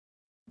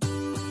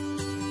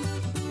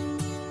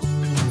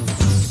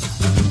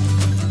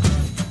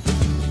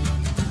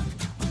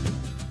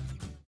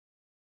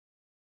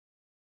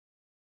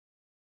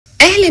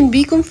أهلا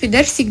بيكم في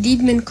درس جديد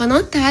من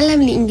قناة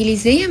تعلم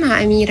الإنجليزية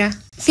مع أميرة.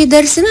 في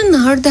درسنا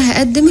النهاردة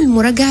هقدم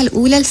المراجعة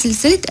الأولى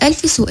لسلسلة 1000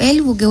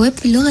 سؤال وجواب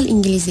في اللغة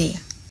الإنجليزية،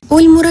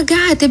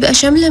 والمراجعة هتبقى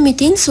شاملة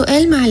 200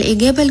 سؤال مع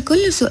الإجابة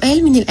لكل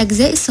سؤال من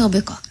الأجزاء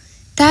السابقة.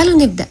 تعالوا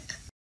نبدأ.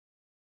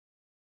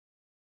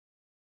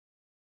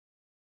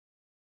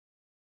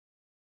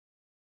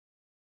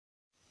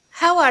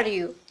 How are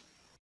you?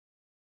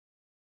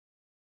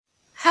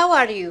 How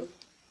are you?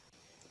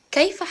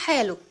 كيف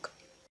حالك؟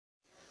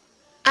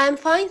 I'm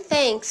fine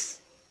thanks.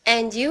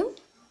 And you?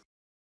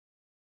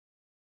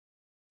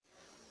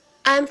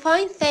 I'm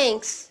fine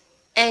thanks.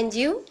 And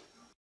you?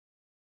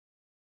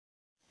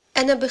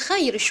 أنا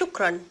بخير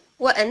شكرا.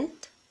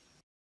 وأنت؟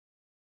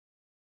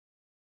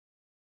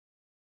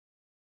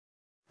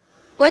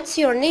 What's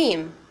your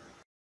name?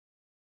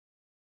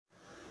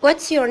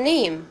 What's your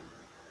name?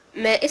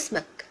 ما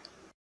اسمك؟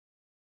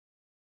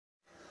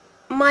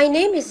 My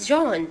name is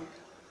John.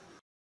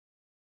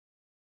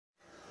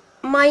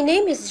 My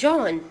name is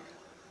John.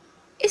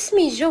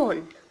 اسمي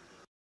جون.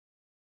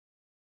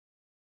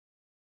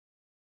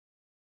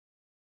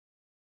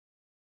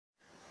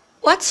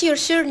 What's your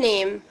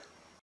surname?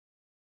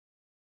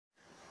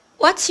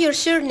 What's your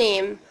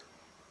surname?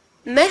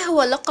 ما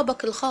هو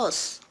لقبك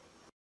الخاص؟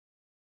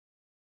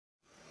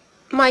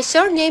 My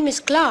surname is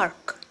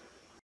Clark.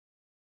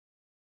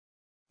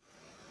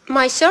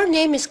 My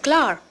surname is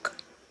Clark.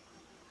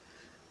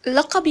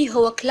 لقبي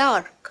هو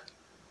كلارك.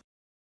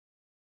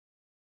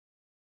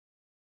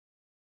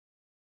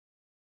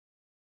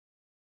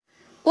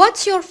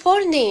 What's your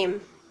full name?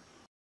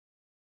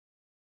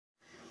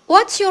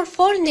 What's your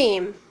full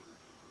name?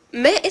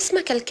 ما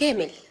اسمك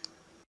الكامل؟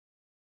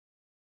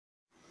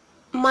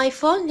 My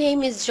full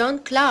name is John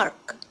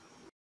Clark.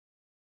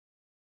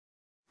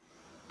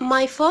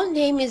 My full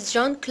name is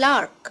John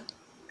Clark.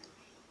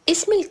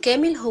 اسمي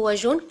الكامل هو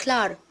جون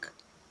كلارك.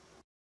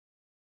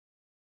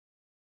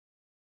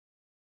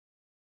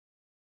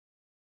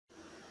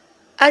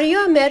 Are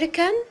you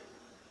American?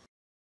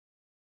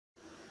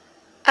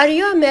 Are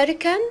you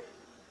American?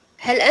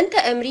 هل أنت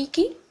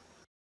أمريكي؟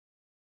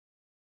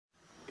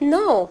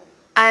 No,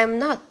 I am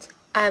not.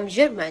 I am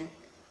German.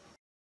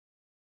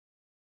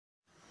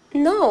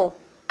 No,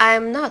 I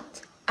am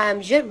not. I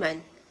am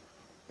German.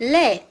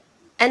 لا،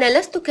 أنا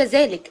لست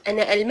كذلك.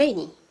 أنا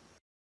ألماني.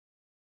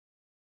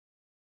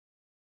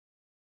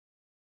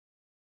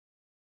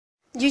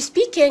 Do you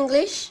speak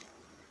English?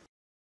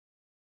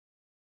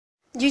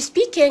 Do you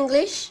speak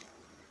English?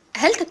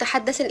 هل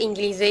تتحدث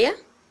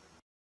الإنجليزية؟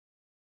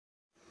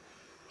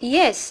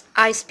 Yes,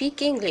 I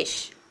speak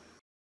English.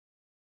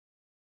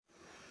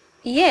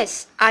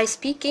 Yes, I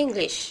speak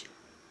English.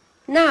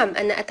 نعم،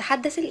 أنا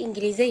أتحدث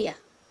الإنجليزية.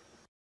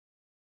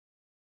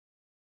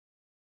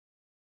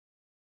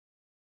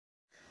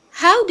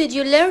 How did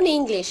you learn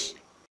English?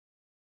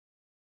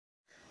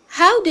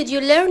 How did you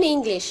learn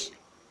English?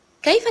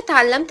 كيف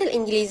تعلمت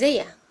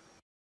الإنجليزية؟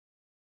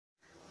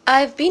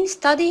 I've been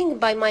studying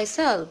by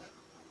myself.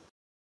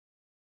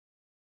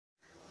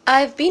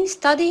 I've been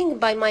studying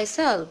by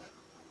myself.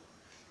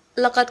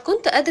 لقد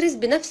كنت أدرس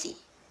بنفسي.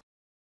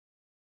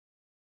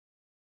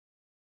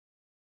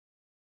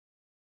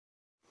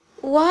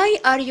 Why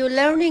are you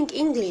learning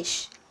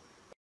English?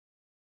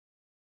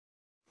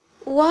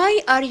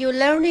 Why are you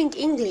learning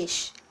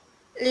English?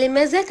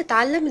 لماذا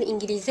تتعلم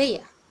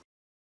الإنجليزية؟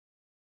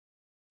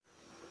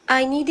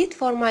 I need it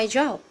for my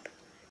job.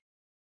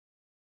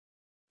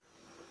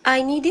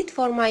 I need it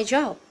for my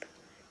job.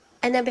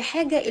 أنا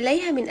بحاجة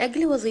إليها من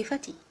أجل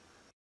وظيفتي.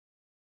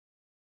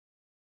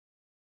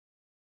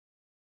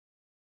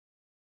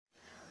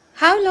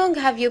 How long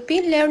have you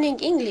been learning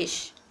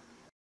English?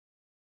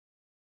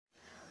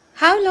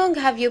 How long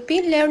have you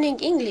been learning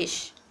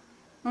English?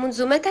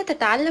 منذ متى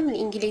تتعلم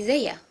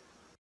الإنجليزية؟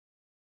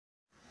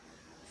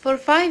 For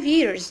 5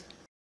 years.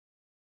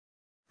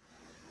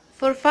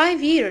 For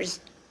 5 years.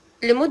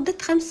 لمدة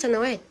 5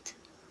 سنوات.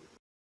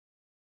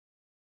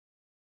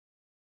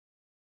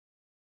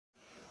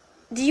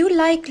 Do you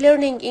like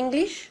learning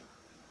English?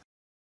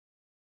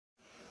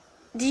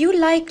 Do you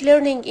like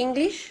learning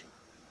English?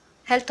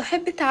 هل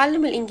تحب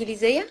تعلم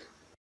الإنجليزية؟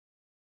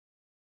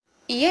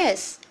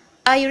 Yes,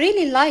 I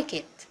really like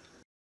it.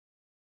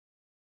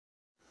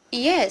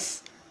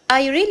 Yes,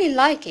 I really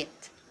like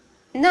it.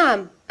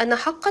 نعم، أنا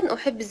حقا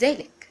أحب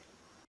ذلك.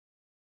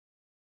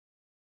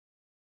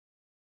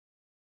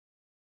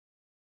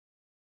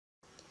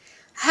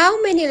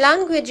 How many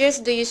languages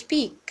do you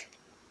speak?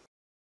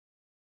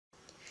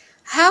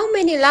 How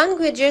many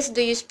languages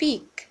do you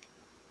speak?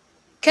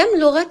 كم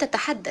لغة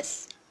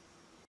تتحدث؟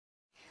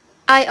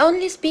 I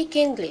only speak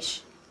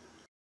English.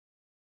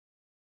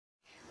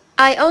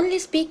 I only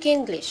speak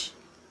English.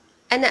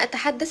 أنا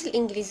أتحدث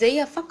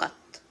الإنجليزية فقط.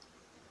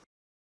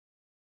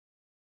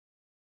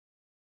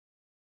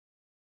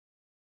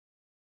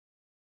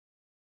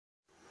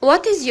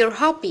 What is your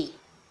hobby?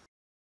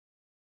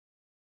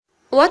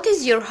 What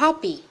is your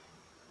hobby?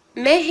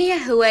 ما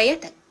هي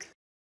هوايتك؟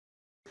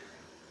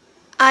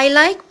 I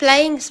like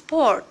playing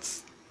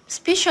sports,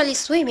 especially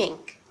swimming.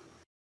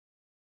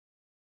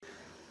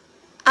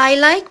 I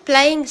like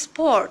playing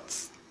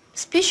sports,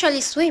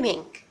 especially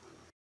swimming.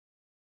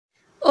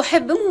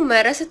 أحب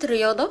ممارسة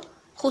الرياضة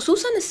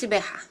خصوصا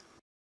السباحة.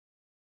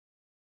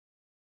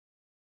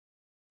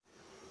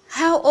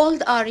 How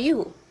old are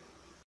you?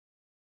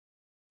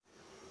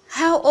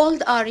 How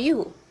old are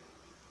you?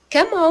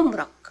 كم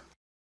عمرك؟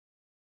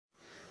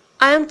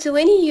 I am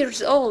 20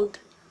 years old.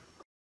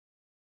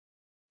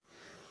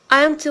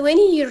 I am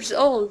 20 years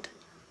old.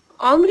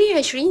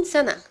 عمري 20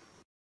 سنة.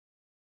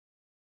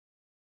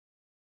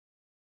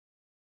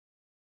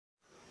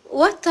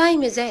 What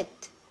time is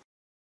it?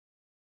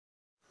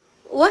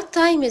 What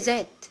time is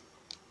it?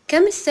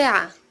 كم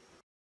الساعة؟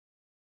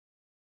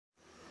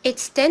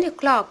 It's 10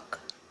 o'clock.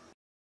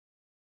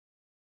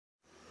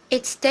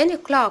 It's 10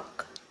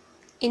 o'clock.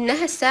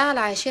 إنها الساعة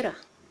 10.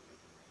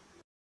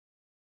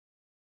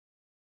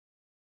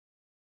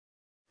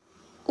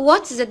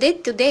 What's the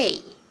date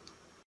today?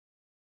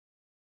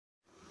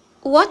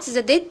 What's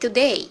the date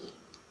today?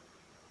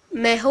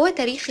 ما هو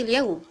تاريخ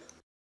اليوم؟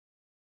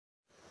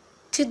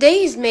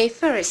 Today is May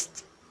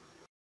 1st.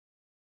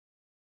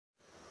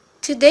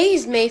 Today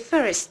is May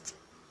 1st.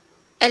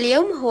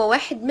 اليوم هو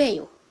 1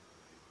 مايو.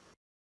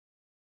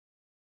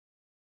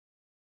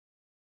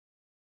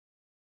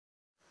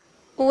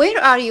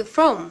 Where are you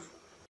from?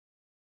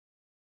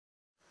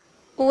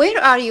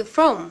 Where are you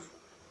from?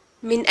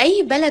 من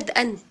أي بلد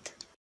أنت؟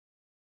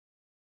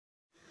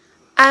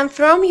 I'm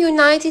from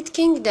United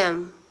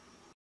Kingdom.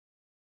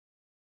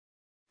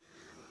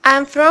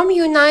 I'm from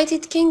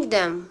United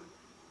Kingdom.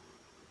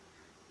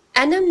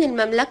 أنا من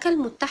المملكة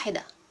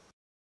المتحدة.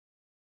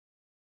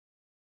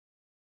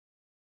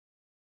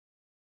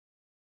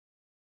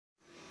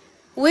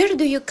 Where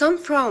do you come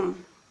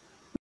from?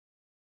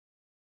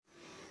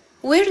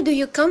 Where do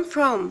you come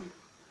from?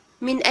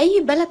 من أي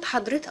بلد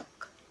حضرتك؟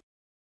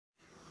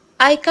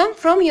 I come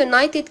from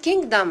United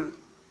Kingdom.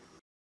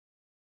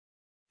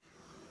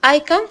 I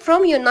come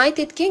from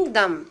United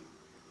Kingdom.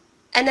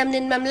 أنا من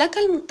المملكة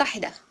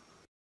المتحدة.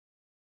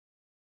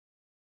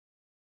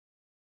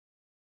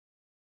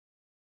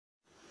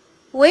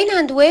 When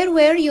and where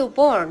were you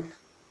born?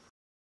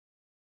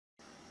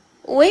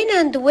 When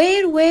and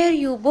where were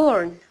you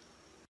born?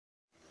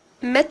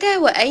 متى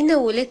وأين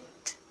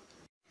ولدت؟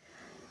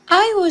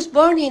 I was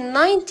born in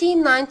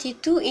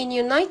 1992 in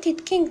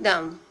United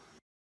Kingdom.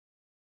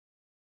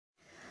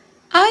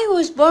 I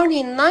was born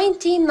in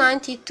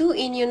 1992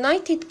 in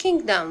United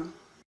Kingdom.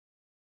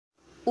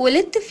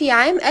 ولدت في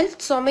عام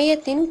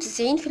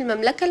 1992 في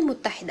المملكة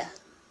المتحدة.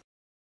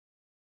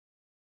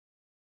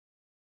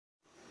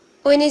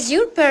 When is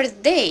your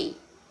birthday?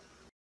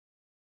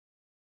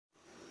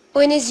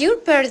 When is your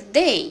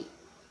birthday?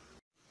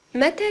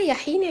 متى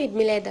يحين عيد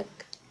ميلادك؟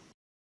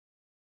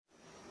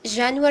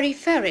 January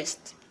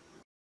 1st.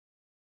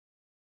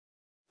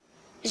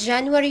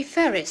 January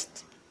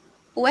 1st.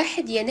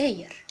 1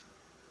 يناير.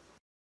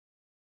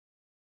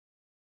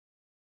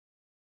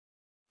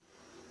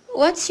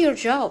 What's your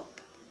job?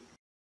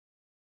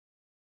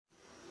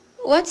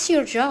 What's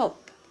your job?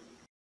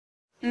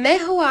 ما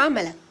هو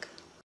عملك؟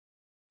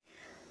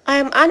 I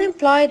am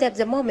unemployed at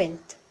the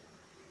moment.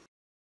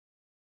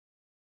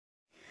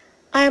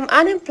 I am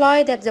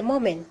unemployed at the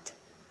moment.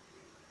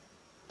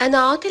 أنا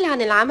عاطل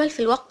عن العمل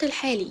في الوقت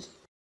الحالي.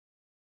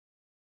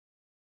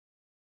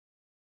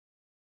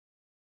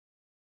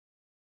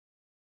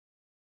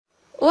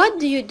 What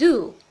do you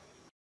do?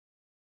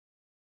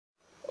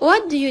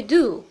 What do you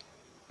do?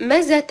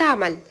 ماذا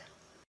تعمل؟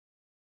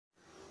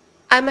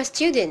 I'm a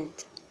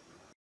student.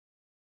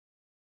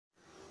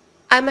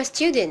 I'm a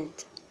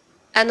student.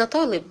 أنا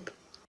طالب.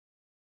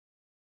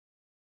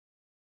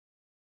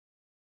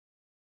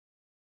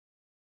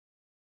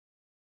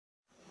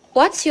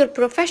 What's your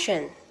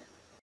profession?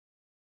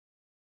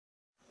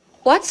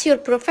 What's your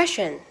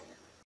profession?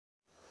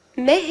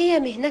 ما هي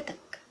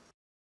مهنتك؟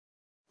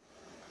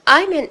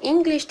 I'm an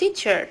English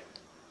teacher.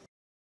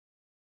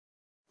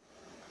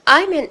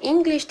 I'm an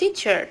English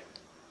teacher.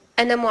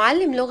 أنا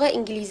معلم لغة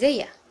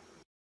إنجليزية.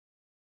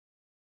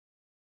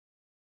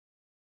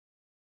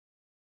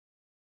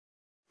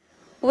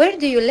 Where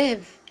do you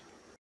live?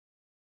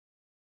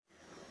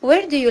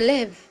 Where do you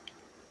live?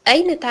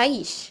 أين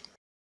تعيش؟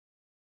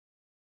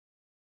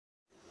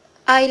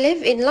 I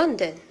live in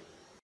London.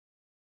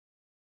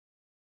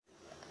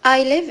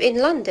 I live in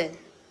London.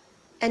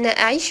 أنا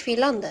أعيش في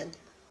لندن.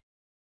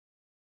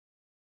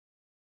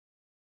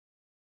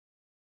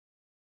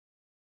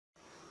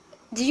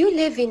 Do you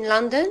live in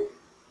London?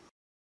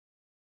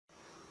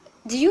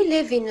 Do you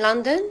live in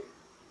London?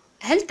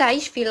 هل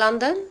تعيش في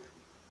لندن؟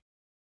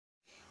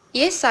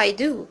 Yes, I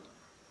do.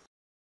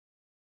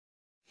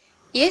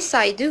 Yes,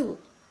 I do.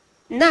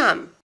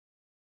 نعم.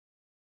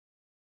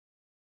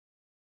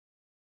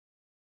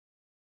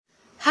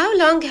 How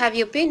long have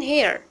you been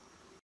here?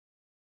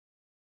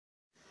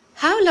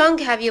 How long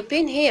have you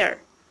been here?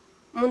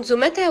 منذ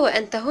متى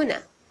وأنت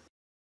هنا؟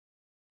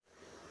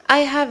 I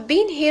have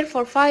been here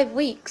for 5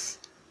 weeks.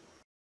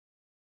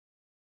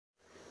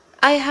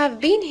 I have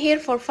been here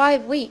for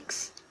 5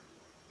 weeks.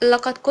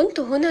 لقد كنت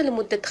هنا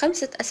لمدة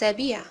 5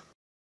 أسابيع.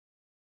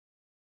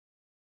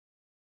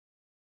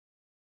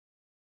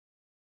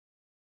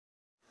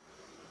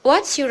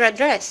 What's your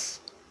address?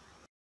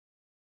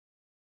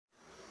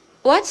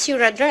 What's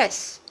your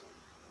address?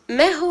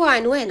 ما هو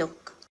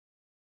عنوانك؟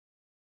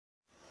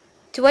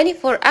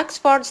 24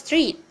 Oxford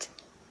Street.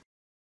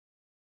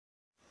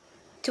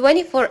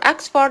 24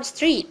 Oxford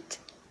Street.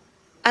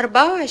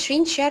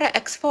 24 شارع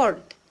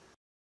أكسفورد.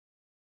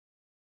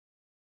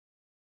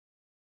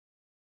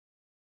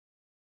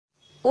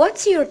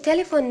 What's your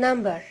telephone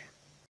number?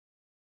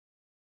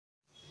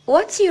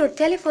 What's your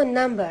telephone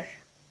number?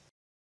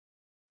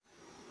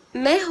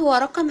 ما هو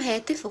رقم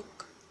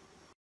هاتفك؟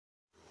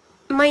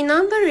 My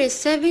number is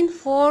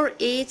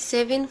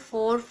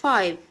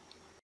 748745.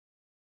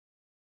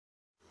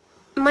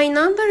 My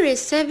number is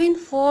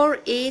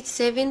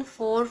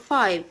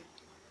 748745.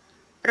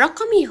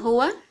 رقمي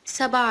هو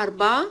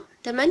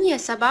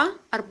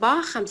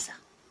 748745.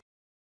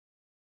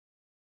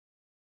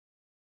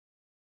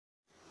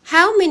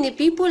 How many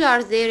people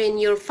are there in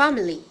your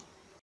family?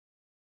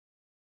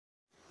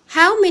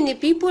 How many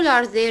people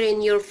are there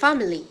in your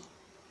family?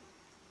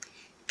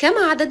 كم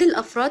عدد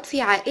الأفراد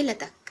في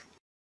عائلتك؟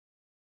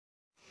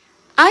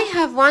 I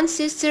have one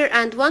sister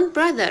and one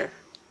brother.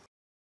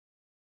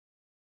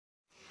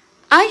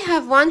 I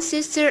have one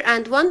sister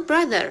and one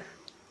brother.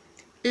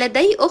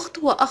 لدي أخت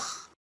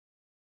وأخ.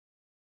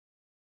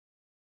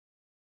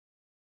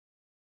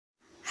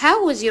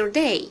 How was your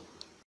day?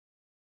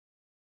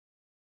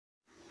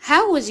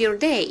 How was your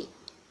day?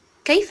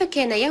 كيف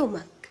كان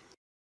يومك؟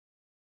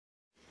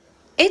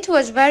 It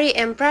was very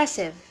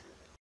impressive.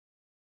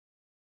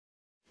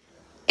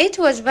 It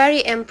was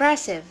very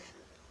impressive.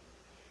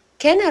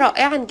 كان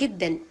رائعا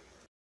جدا.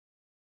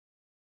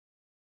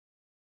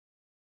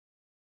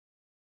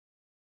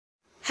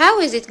 How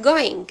is it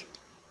going?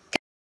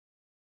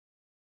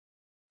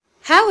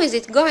 How is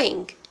it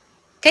going?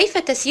 كيف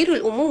تسير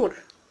الأمور؟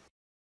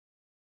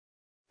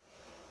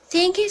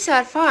 Things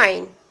are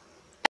fine.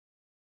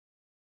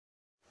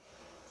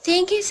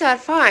 Things are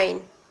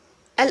fine.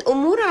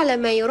 الأمور على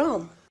ما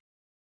يرام.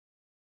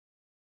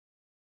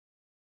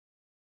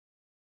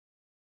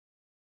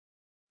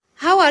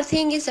 How are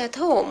things at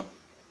home?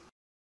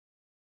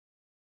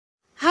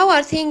 How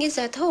are things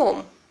at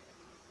home?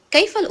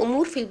 كيف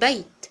الأمور في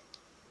البيت؟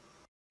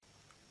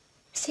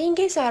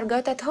 Things are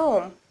good at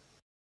home.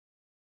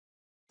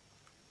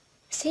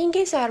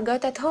 Things are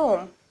good at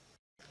home.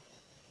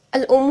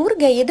 الأمور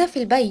جيدة في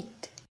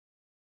البيت.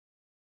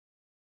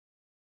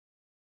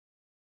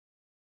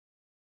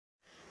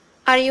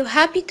 Are you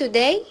happy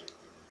today?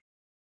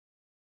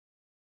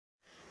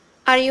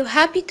 Are you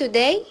happy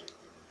today?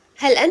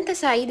 هل أنت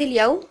سعيد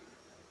اليوم؟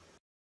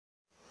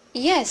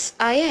 Yes,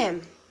 I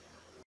am.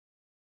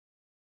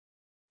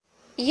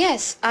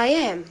 Yes, I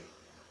am.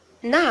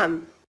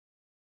 نعم.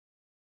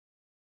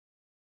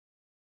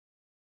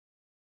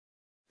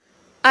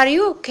 Are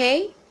you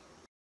okay?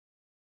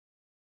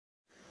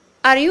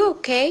 Are you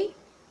okay?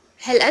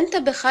 هل أنت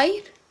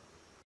بخير؟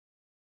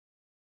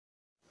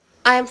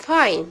 I'm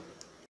fine.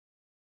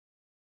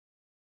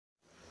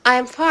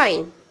 I'm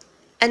fine.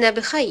 أنا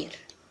بخير.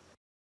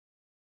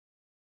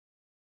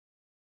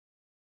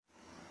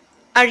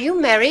 Are you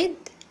married?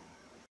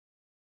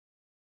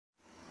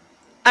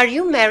 Are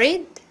you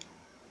married?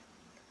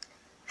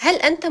 هل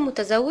أنت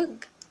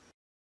متزوج؟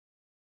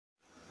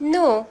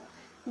 No,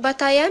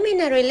 but I am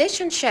in a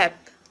relationship.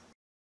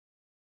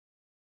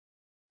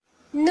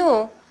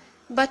 No,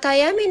 but I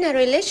am in a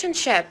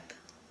relationship.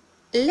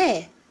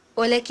 لا،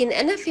 ولكن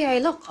أنا في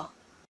علاقة.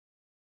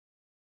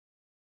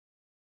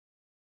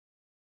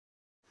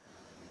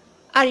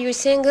 Are you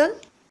single?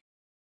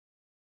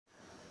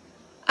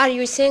 Are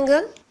you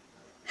single?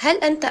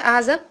 هل أنت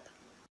أعزب؟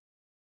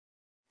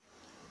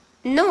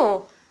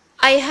 No,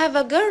 I have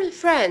a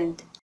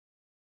girlfriend.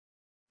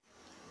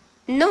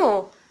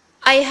 No,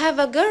 I have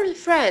a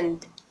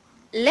girlfriend.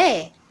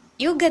 لا،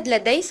 يوجد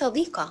لدي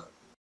صديقة.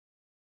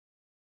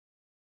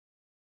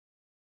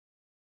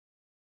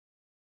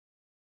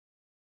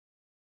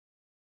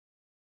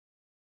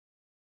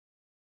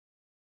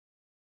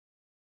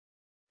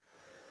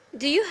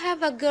 Do you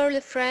have a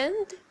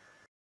girlfriend?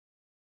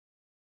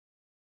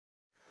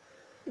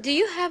 Do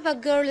you have a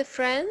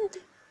girlfriend?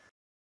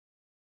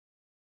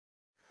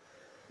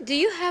 Do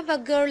you have a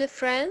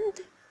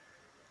girlfriend?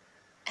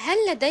 هل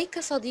لديك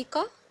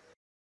صديقة؟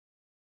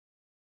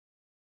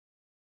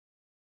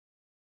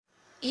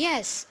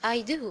 Yes,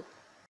 I do.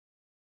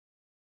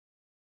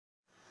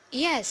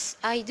 Yes,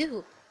 I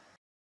do.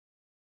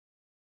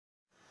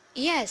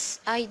 Yes,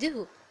 I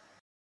do.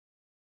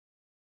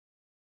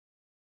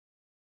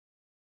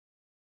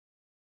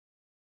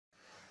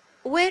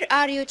 Where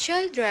are your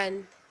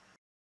children?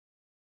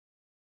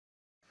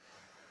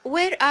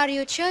 Where are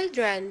your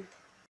children?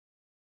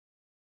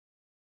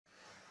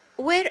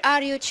 Where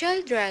are your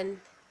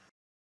children?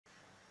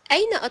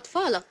 أين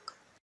أطفالك؟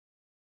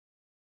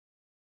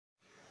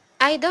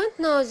 I don't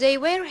know, they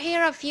were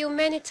here a few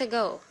minutes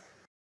ago.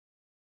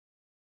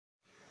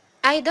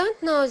 I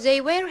don't know, they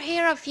were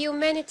here a few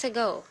minutes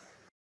ago.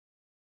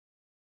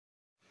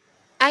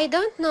 I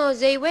don't know,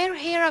 they were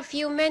here a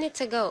few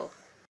minutes ago.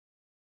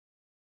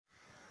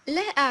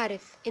 لا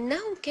أعرف،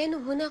 إنهم كانوا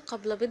هنا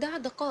قبل بضع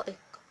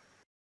دقائق.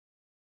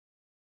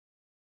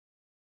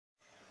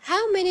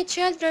 How many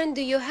children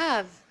do you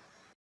have?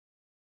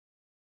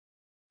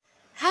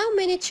 How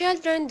many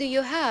children do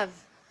you have?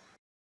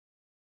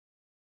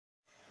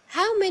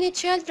 How many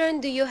children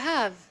do you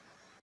have?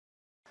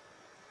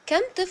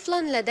 كم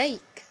طفلا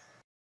لديك؟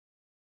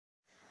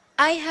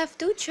 I have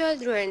two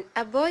children,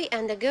 a boy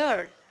and a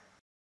girl.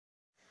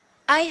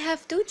 I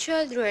have two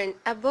children,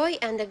 a boy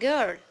and a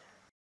girl.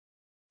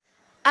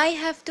 I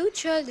have two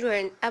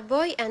children, a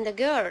boy and a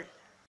girl.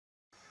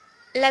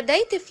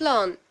 لدي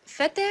طفلان،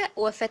 فتى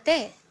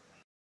وفتاة.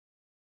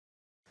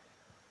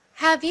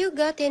 Have you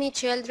got any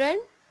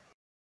children?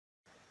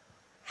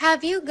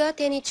 Have you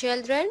got any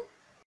children?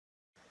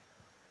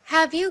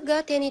 Have you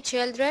got any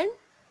children?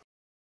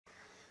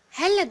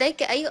 هل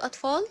لديك أي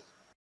أطفال؟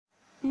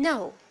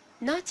 No,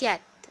 not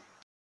yet.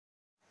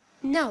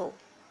 No,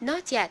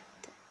 not yet.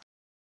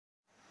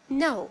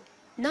 No,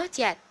 not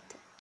yet.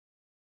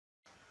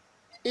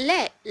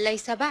 لا،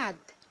 ليس بعد.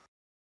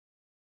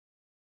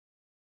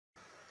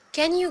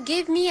 Can you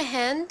give me a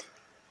hand?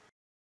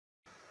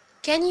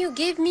 Can you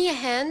give me a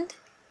hand?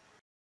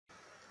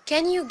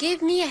 Can you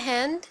give me a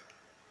hand?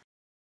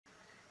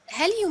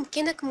 هل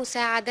يمكنك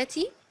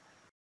مساعدتي؟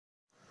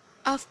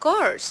 Of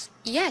course,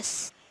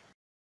 yes.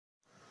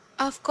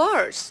 Of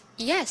course,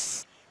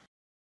 yes.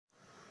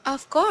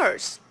 Of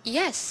course,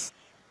 yes.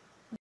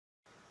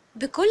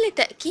 بكل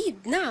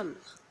تأكيد نعم.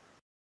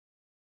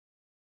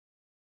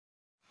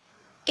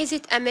 Is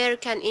it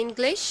American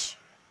English?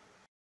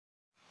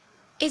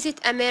 Is it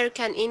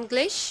American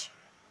English?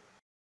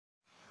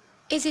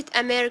 Is it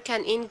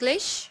American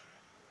English?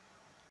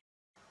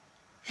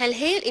 هل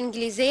هي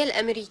الإنجليزية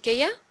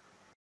الأمريكية؟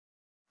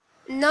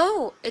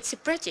 No, it's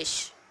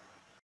British.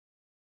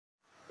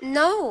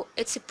 No,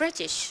 it's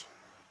British.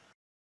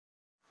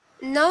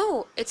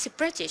 No, it's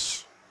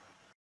British.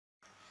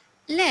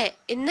 لا،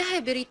 إنها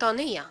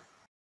بريطانية.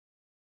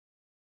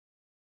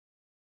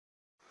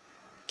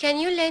 Can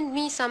you lend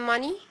me some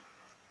money?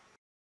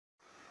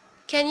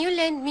 Can you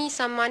lend me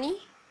some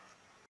money?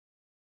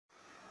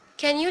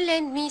 Can you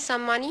lend me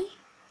some money?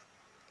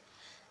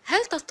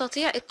 هل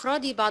تستطيع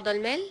إقراضي بعض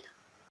المال؟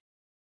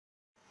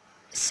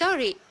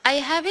 Sorry, I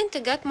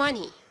haven't got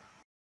money.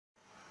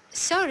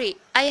 Sorry,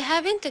 I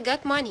haven't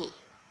got money.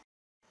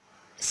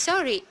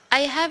 Sorry,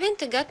 I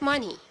haven't got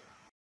money.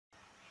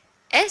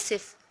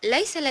 آسف،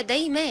 ليس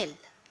لدي مال.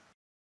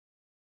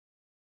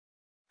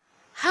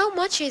 How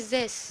much is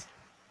this?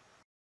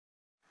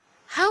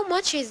 How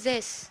much is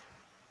this?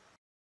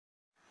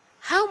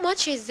 How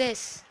much is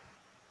this?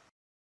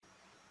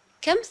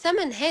 كم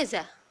ثمن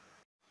هذا؟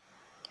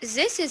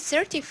 This is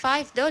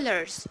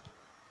 $35.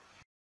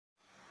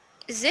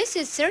 This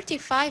is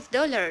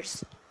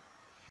 $35.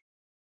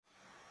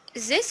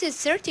 This is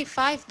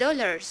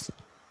 $35.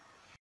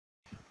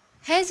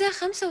 هذا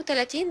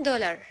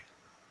 $35.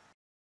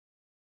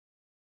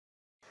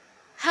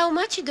 How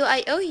much do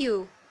I owe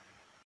you?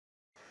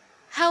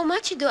 How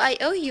much do I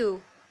owe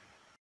you?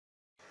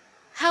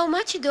 How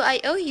much do I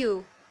owe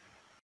you?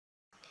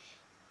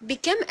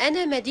 بكم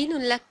أنا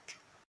مدين لك؟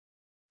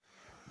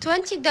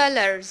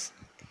 $20.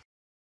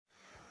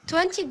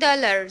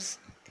 $20.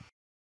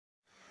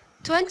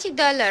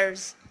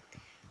 $20.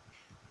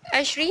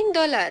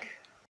 $20.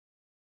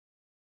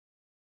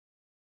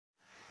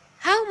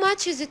 How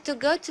much is it to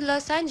go to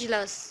Los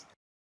Angeles?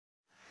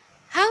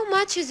 How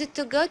much is it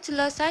to go to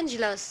Los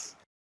Angeles?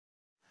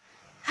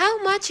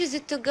 How much is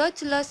it to go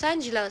to Los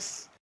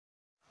Angeles?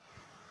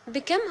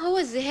 بكم هو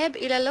الذهاب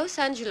إلى لوس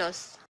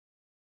أنجلوس؟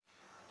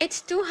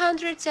 It's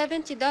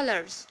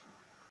 $270.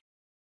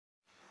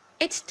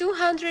 It's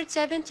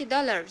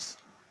 $270.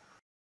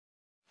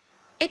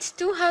 It's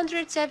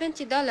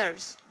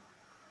 $270.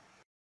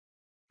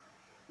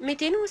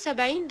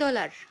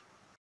 $270.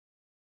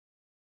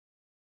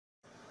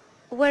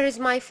 Where is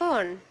my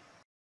phone?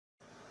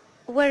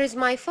 Where is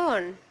my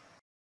phone?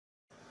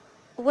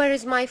 Where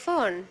is my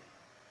phone?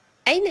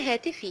 أين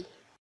هاتفي؟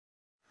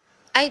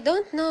 I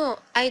don't know.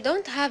 I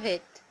don't have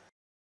it.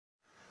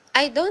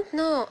 I don't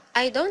know.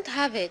 I don't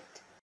have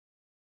it.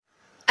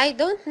 I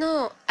don't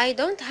know. I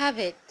don't have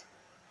it.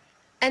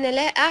 أنا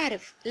لا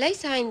أعرف.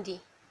 ليس عندي.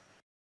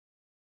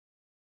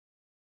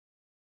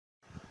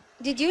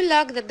 Did you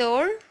lock the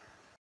door?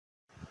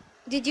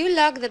 Did you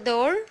lock the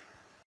door?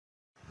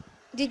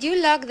 Did you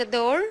lock the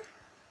door?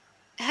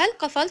 هل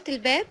قفلت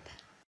الباب؟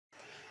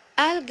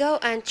 I'll go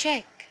and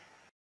check.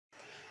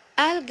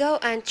 I'll go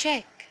and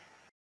check.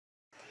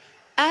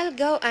 I'll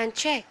go and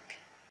check.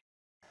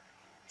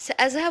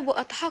 سأذهب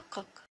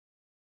وأتحقق.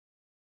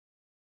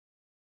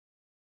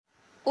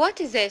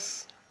 What is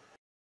this?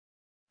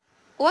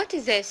 What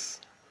is this?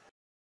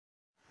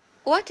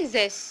 What is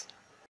this?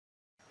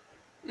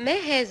 ما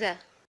هذا؟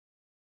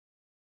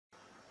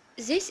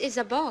 This is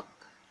a book.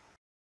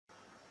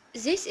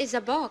 This is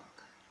a book.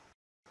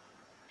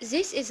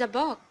 This is a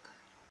book.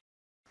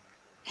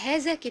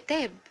 هذا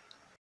كتاب.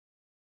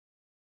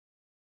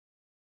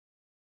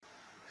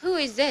 Who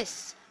is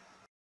this?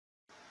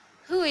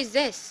 Who is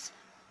this?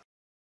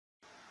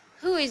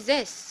 Who is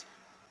this?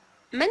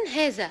 من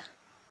هذا؟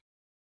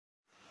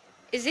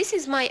 This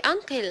is my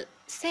uncle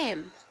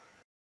Sam.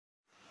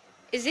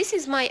 This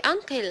is my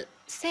uncle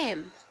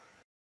Sam.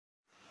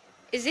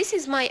 This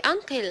is my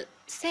uncle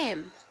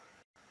Sam.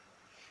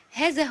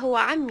 هذا هو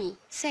عمي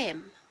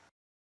سام.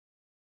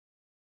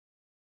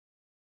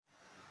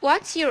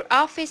 What's your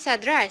office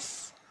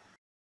address?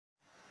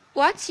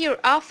 What's your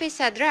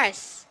office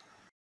address?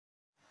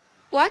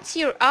 What's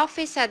your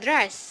office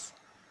address?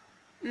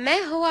 ما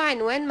هو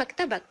عنوان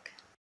مكتبك؟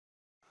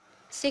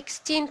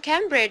 16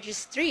 Cambridge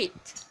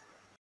Street.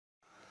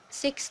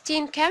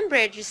 16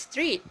 Cambridge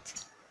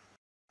Street.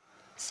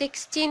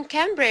 16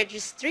 Cambridge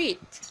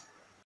Street.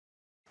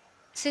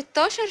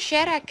 16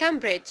 شارع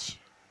كامبريدج.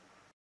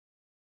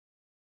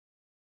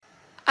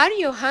 Are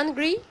you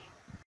hungry?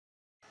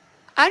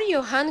 Are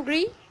you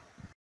hungry?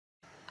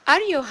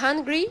 Are you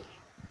hungry?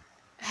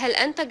 هل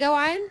أنت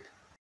جوعان؟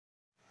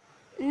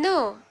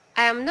 No,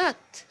 I am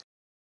not.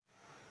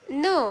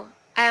 No,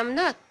 I am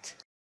not.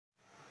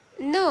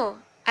 No,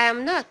 I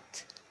am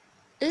not.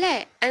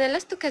 لا، أنا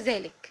لست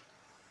كذلك.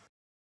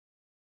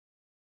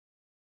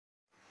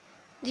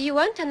 Do you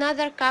want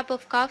another cup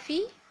of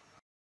coffee?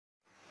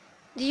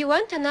 Do you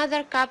want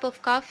another cup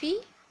of coffee?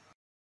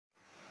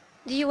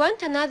 Do you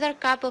want another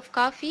cup of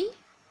coffee?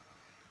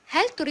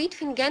 هل تريد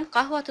فنجان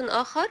قهوة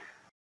آخر؟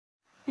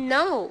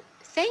 No,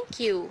 thank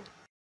you.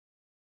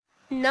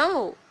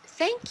 No,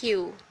 thank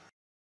you.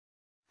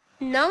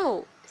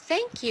 No,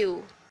 thank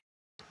you.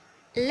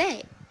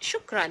 لا،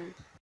 شكرا.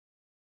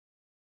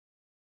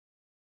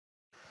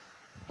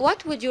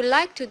 What would you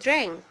like to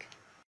drink?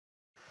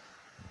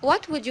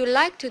 What would you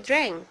like to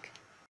drink?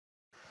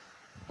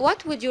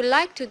 What would you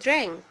like to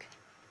drink?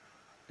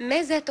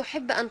 ماذا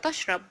تحب أن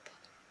تشرب؟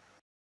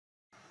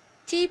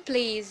 Tea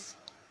please.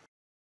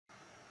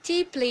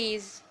 Tea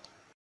please.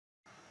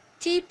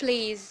 Tea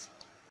please.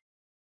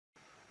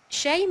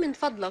 شاي من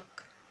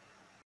فضلك.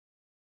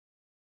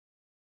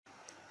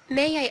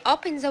 May I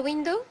open the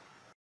window?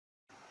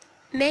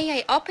 May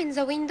I open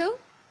the window?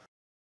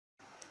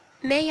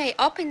 May I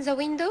open the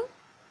window?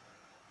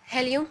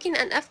 هل يمكن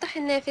أن أفتح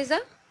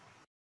النافذة؟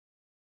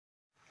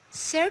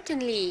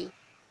 Certainly.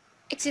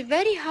 It's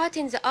very hot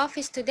in the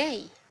office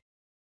today.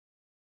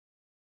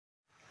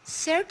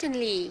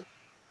 Certainly.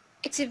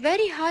 It's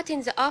very hot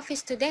in the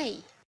office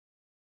today.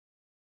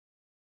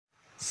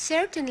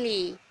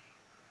 Certainly.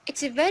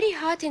 It's very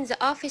hot in the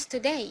office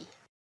today.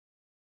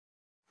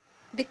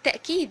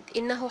 بالتأكيد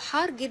إنه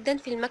حار جدا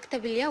في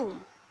المكتب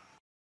اليوم.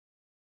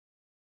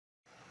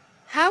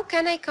 How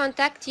can I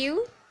contact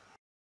you?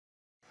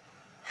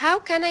 How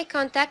can I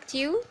contact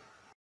you?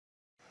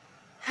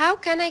 How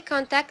can I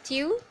contact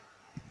you?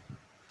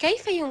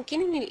 كيف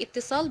يمكنني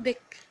الاتصال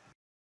بك؟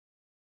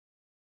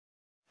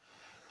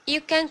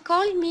 You can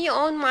call me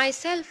on my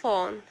cell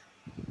phone.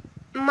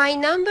 My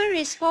number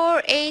is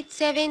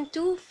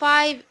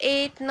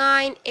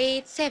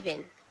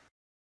 4872588987.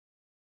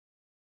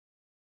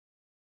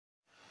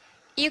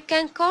 You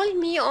can call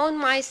me on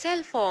my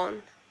cell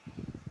phone.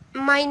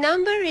 My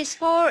number is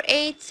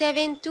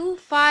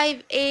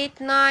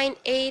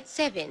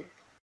 4872588987.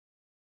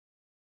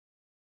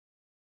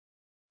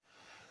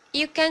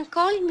 You can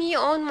call me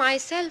on my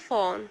cell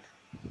phone.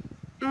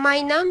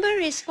 My number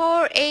is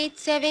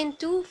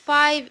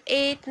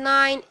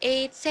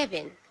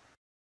 4872588987.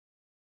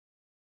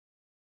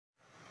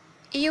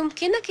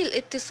 يمكنك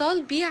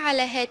الاتصال بي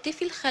على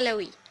هاتفي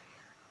الخلوي.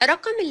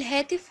 رقم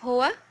الهاتف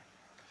هو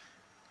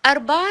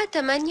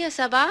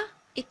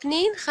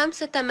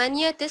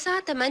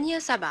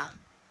 487-258-987.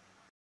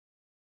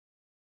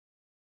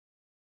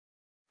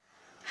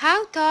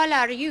 How tall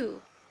are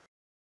you?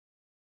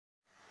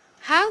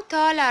 How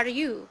tall are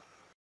you?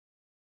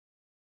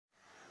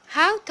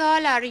 How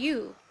tall are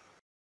you?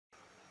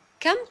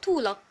 كم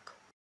طولك؟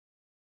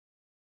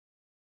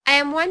 I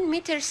am 1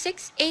 meter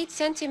 6'8"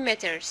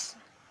 centimeters.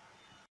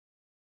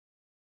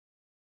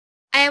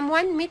 I am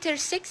 1 meter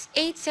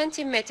 6'8"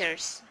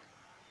 centimeters.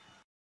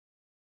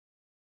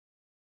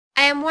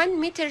 I am 1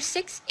 meter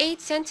 6'8"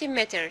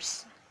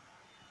 centimeters.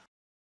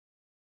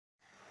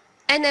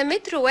 أنا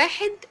متر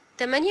 1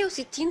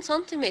 68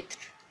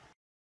 سنتيمتر.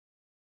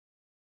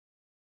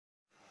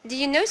 Do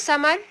you know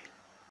Summer?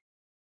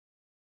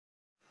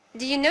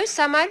 Do you know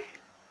Summer?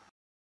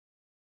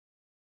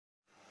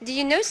 Do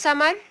you know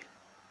Summer?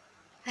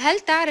 هل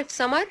تعرف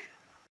سمر؟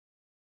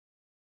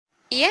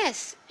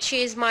 Yes,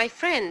 she is my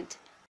friend.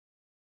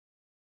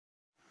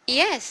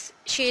 Yes,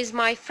 she is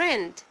my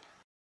friend.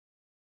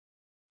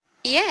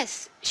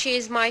 Yes, she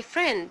is my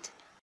friend.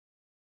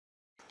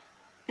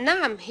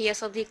 نعم، هي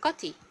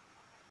صديقتي.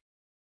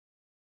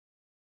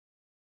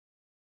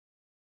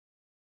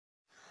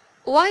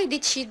 Why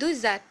did she do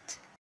that?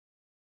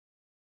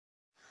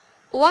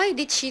 Why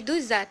did she do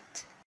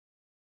that?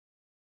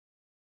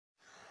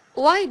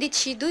 Why did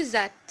she do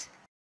that?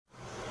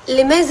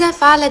 لماذا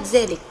فعلت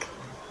ذلك؟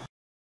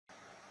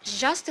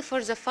 Just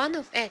for the fun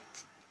of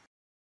it.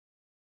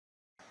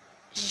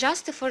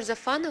 Just for the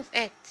fun of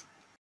it.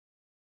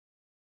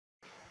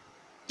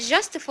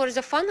 Just for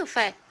the fun of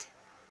it.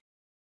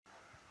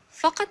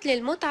 فقط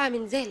للمتعة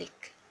من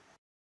ذلك.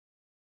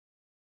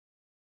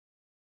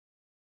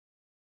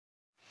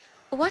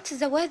 What's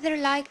the weather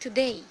like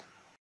today?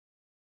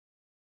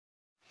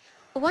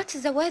 What's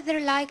the weather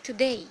like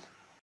today?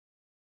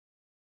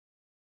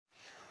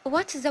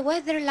 What's the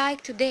weather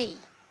like today?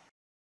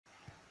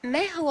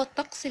 ما هو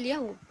الطقس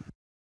اليوم؟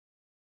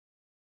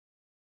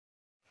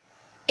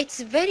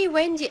 It's very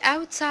windy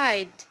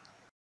outside.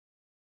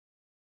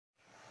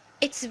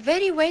 It's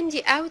very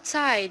windy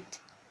outside.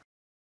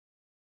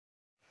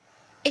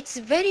 It's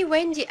very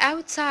windy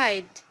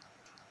outside.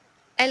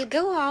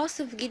 الجو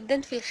عاصف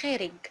جدا في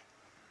الخارج.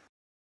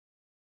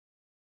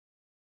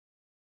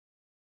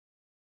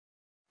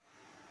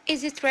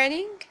 Is it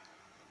raining?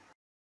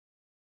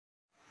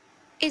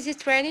 Is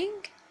it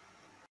raining?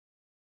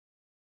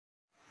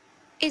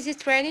 Is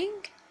it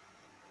raining?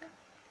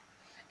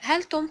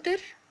 هل تمطر؟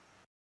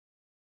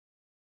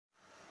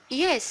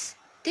 Yes,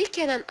 take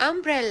an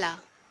umbrella.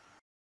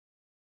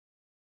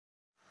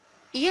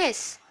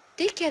 Yes,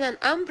 take an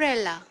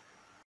umbrella.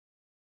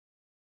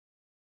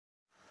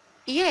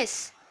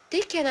 Yes,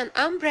 take an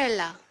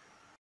umbrella.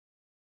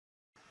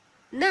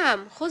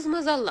 نعم، خذ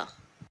مظلة.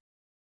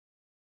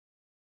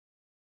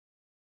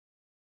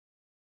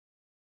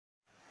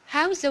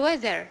 How's the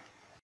weather?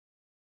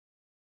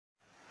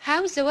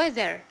 How's the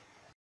weather?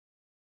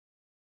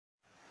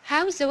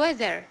 How's the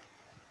weather?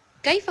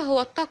 كيف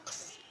هو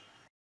الطقس؟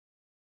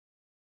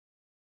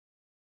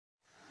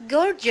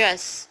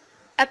 Gorgeous.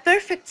 A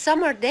perfect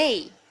summer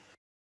day.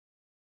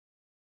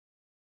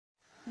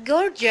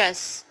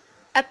 Gorgeous.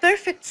 A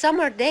perfect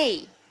summer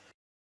day.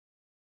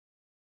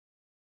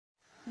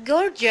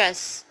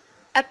 Gorgeous.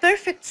 A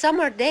perfect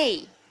summer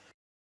day.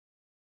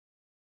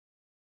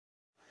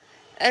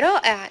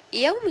 رائع،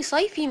 يوم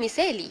صيفي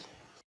مثالي.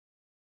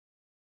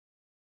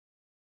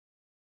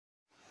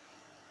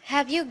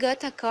 Have you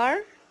got a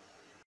car?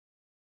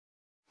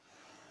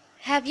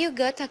 Have you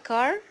got a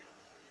car?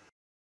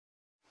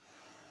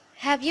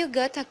 Have you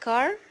got a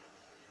car?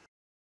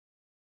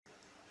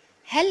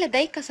 هل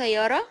لديك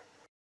سيارة؟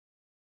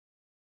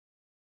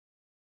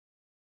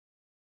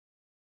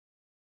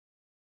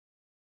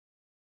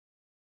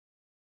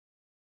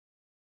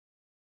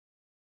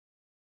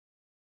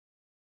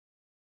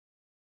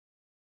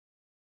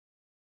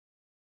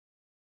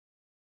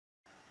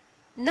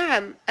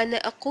 نعم، أنا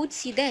أقود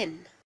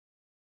سيدان.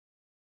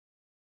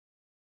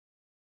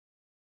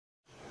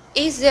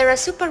 Is there a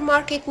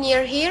supermarket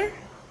near here?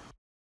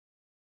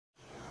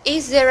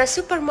 Is there a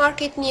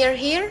supermarket near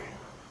here?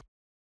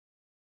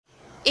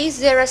 Is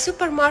there a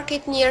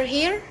supermarket near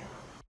here?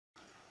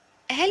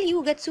 هل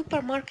يوجد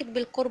سوبر ماركت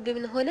بالقرب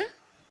من هنا؟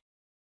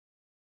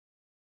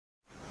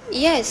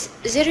 Yes,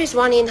 there is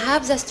one in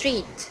half the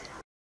street.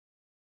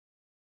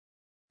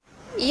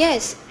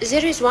 Yes,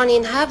 there is one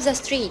in half the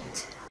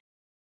street.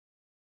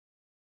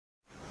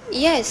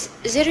 Yes,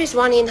 there is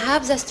one in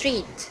half the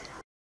street.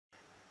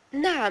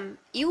 نعم،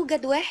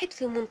 يوجد واحد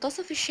في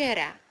منتصف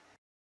الشارع.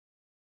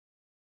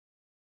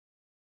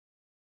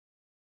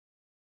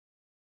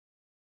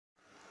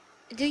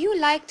 Do you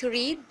like to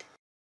read?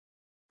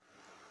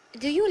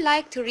 Do you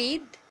like to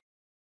read?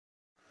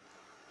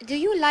 Do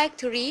you like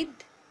to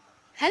read?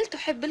 هل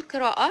تحب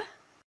القراءة؟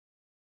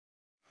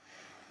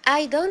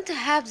 I don't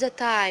have the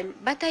time,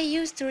 but I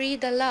used to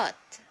read a lot.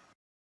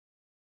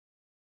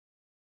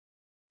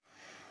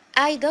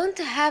 I don't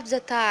have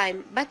the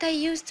time, but I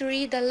used to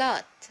read a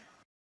lot.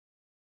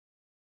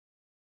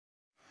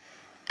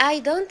 I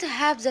don't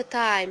have the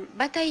time,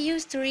 but I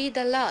used to read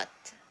a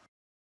lot.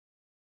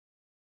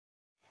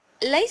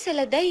 ليس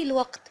لدي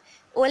الوقت،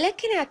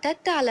 ولكن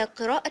اعتدت على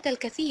قراءة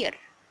الكثير.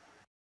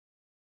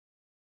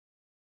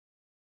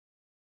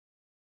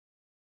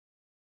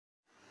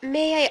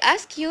 May I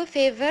ask you a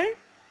favor?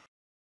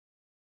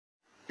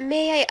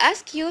 May I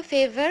ask you a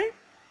favor?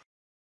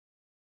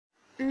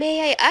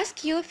 May I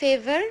ask you a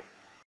favor?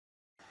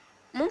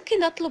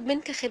 ممكن أطلب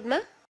منك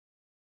خدمة؟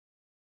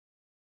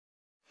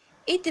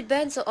 It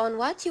depends on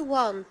what you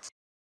want.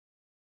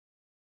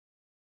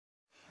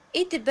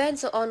 It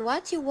depends on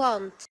what you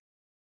want.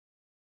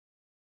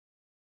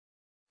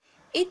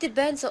 It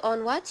depends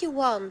on what you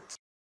want.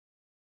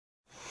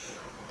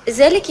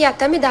 ذلك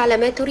يعتمد على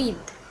ما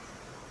تريد.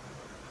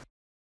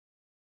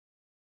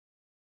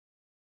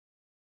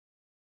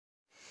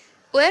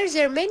 Were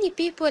there many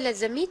people at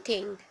the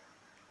meeting?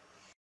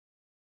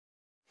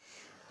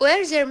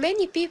 Were there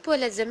many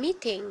people at the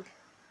meeting?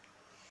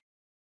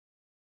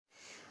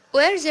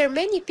 Were there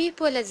many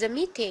people at the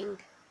meeting?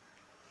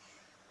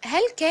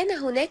 هل كان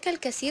هناك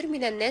الكثير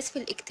من الناس في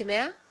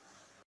الاجتماع؟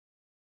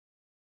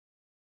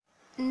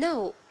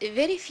 No,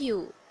 very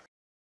few.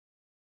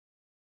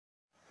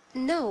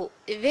 No,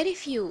 very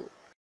few.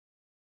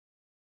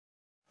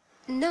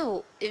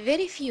 No,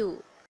 very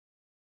few.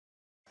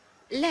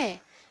 لا،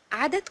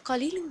 عدد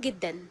قليل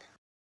جدا.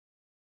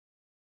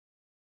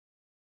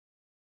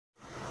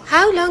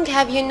 How long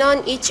have you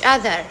known each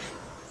other?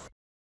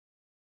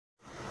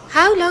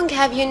 How long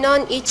have you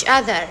known each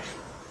other?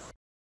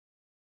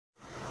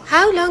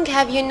 How long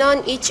have you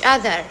known each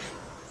other?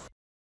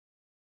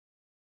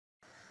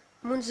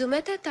 منذ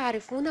متى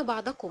تعرفون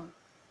بعضكم؟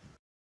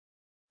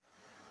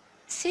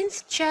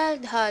 Since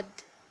childhood.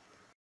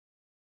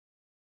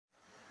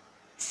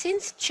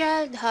 Since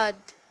childhood.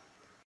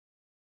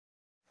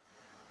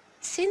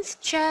 since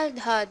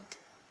childhood.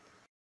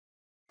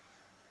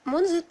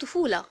 منذ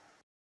الطفولة.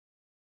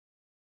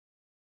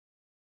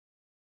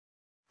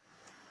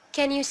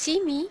 Can you see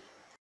me?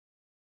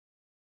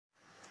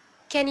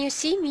 Can you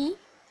see me?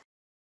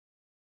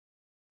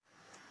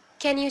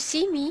 Can you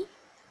see me?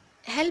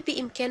 هل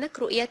بإمكانك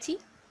رؤيتي؟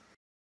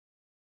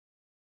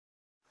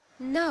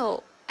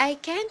 No, I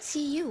can't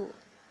see you.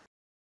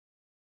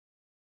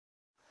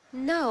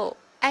 No,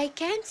 I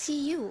can't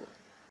see you.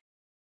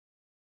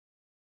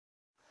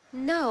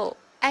 No,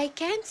 I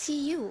can't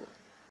see you.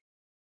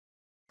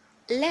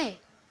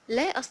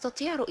 لا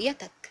أستطيع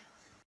رؤيتك.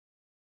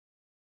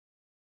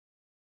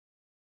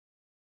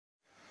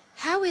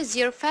 How is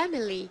your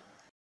family?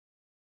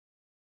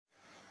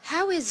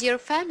 How is your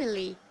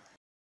family?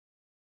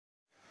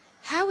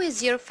 How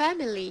is your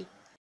family?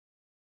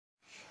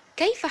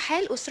 كيف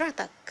حال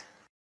أسرتك؟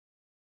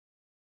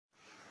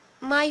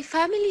 My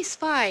family is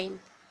fine.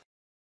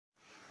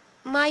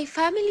 My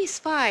family is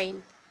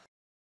fine.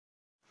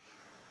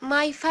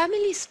 My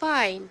family is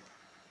fine.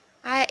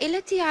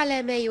 عائلتي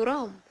على ما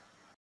يرام.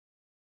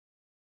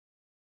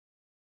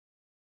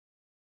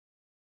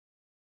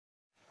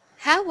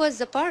 How was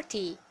the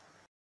party?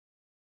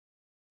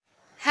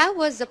 How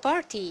was the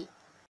party?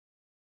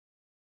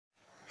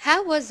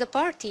 How was the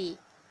party?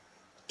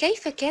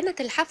 كيف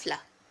كانت الحفلة؟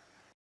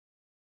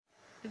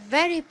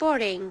 Very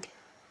boring.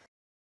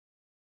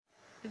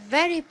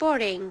 Very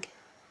boring.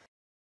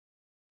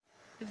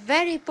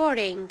 Very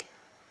boring.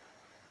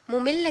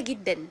 مملة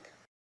جدا.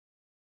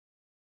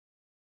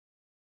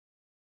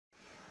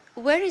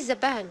 Where is the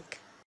bank?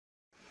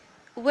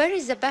 Where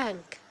is the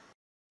bank?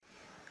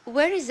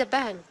 Where is the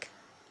bank?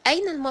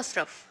 أين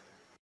المصرف؟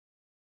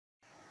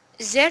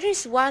 There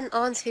is one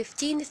on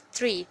 15th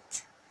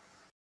Street.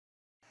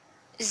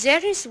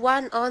 There is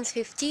one on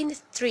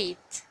 15th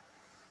Street.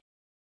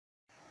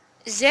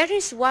 There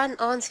is one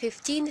on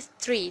 15th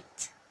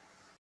Street.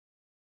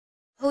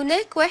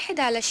 هناك واحد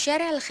على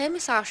الشارع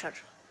الخامس عشر.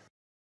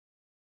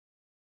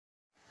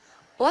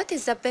 What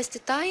is the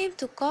best time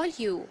to call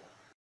you?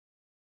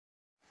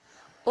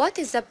 What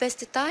is the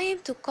best time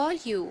to call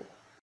you?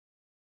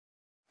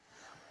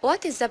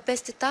 What is the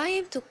best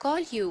time to call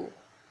you?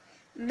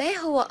 ما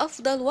هو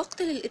أفضل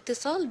وقت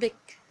للاتصال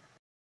بك؟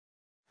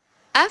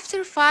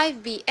 After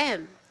 5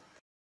 p.m.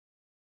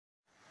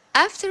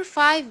 After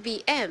 5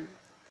 p.m.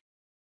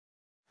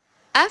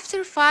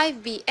 After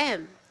 5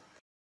 p.m.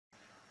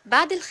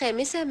 بعد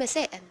الخامسة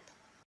مساءً.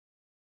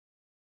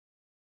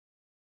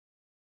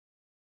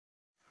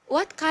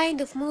 What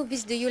kind of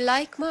movies do you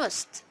like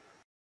most?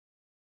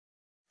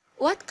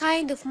 What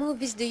kind of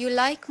movies do you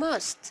like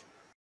most?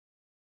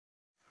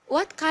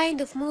 What kind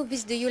of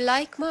movies do you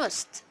like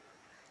most?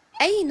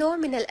 أي نوع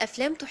من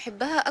الأفلام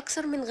تحبها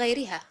أكثر من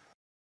غيرها؟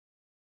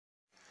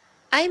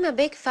 I'm a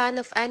big fan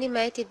of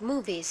animated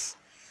movies.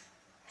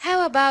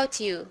 How about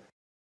you?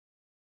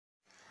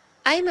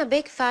 I'm a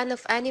big fan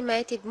of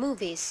animated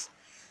movies.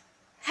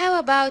 How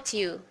about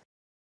you?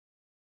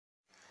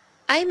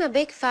 I'm a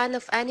big fan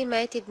of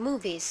animated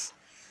movies.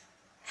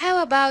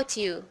 How about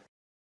you?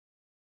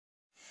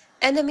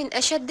 أنا من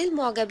أشد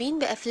المعجبين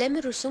بأفلام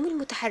الرسوم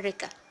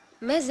المتحركة.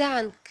 ماذا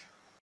عنك؟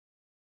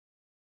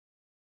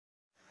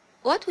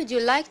 What would you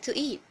like to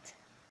eat?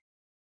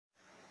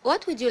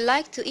 What would you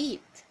like to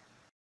eat?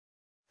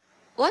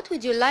 What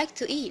would you like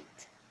to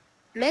eat?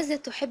 ماذا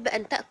تحب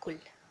أن تأكل؟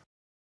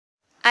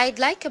 I'd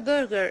like a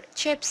burger,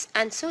 chips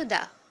and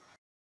soda.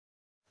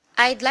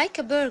 I'd like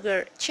a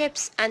burger,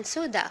 chips and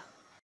soda.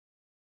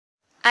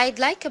 I'd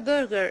like a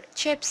burger,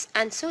 chips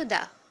and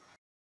soda.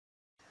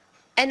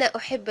 أنا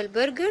أحب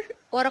البرجر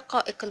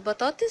ورقائق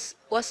البطاطس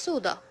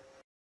والصودا.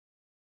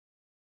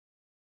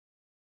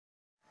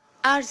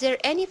 Are there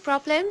any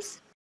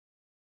problems?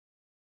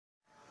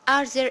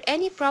 Are there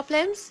any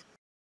problems?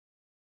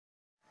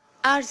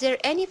 Are there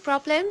any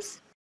problems?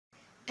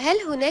 هل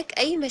هناك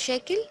أي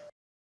مشاكل؟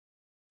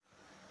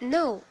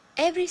 No,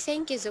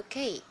 everything is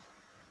okay.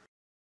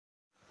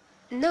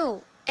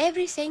 No,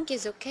 everything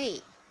is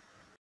okay.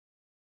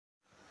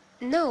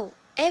 No,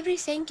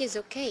 everything is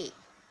okay.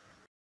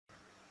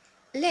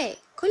 لا،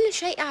 كل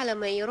شيء على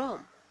ما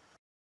يرام.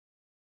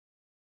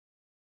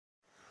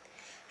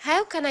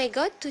 How can I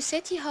get to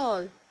City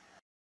Hall?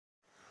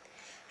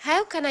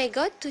 How can I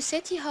get to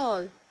City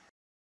Hall?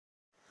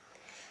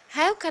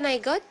 How can I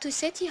get to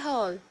City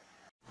Hall?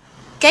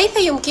 كيف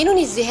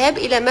يمكنني الذهاب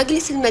إلى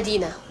مجلس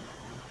المدينة؟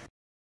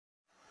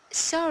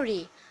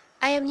 Sorry,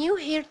 I am new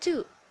here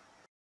too.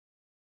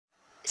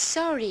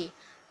 Sorry,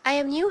 I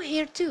am new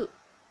here too.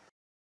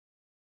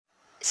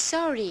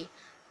 Sorry,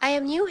 I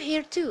am new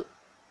here too.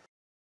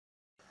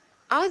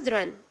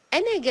 عذرا،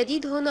 أنا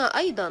جديد هنا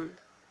أيضا.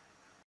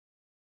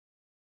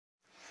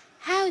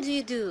 How do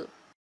you do?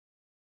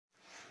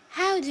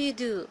 How do you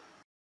do?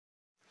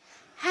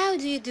 How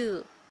do you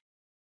do?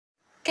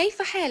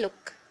 كيف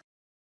حالك؟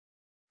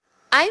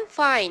 I'm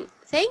fine,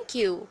 thank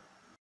you.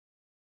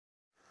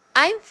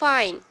 I'm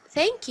fine,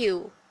 thank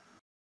you.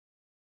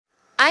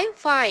 I'm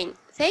fine,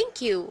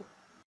 thank you.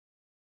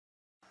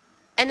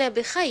 أنا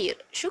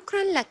بخير،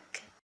 شكرا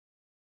لك.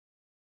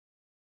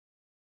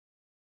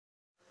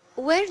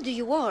 Where do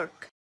you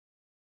work?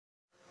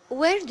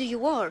 Where do you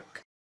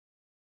work?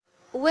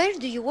 Where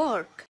do you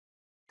work?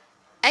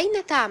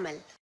 أين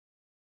تعمل؟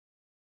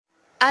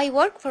 I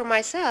work for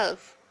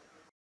myself.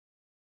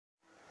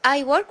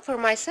 I work for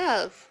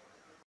myself.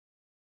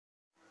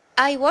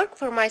 I work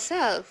for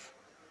myself.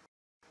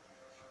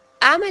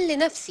 أعمل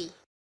لنفسي.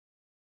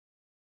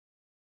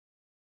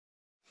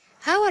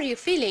 How are you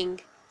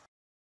feeling?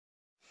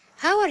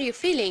 How are you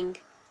feeling?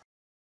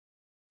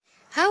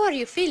 How are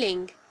you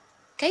feeling?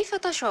 كيف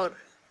تشعر؟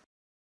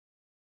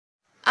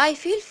 I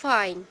feel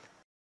fine.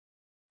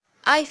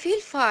 I feel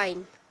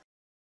fine.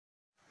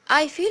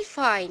 I feel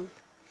fine.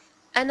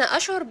 أنا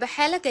أشعر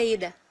بحالة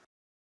جيدة.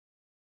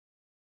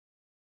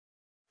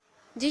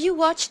 Do you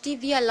watch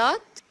TV a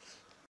lot?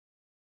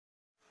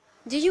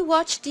 Do you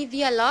watch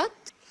TV a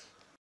lot?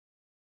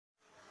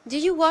 Do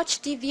you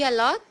watch TV a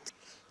lot?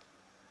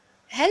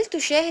 هل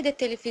تشاهد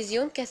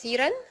التلفزيون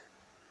كثيرا؟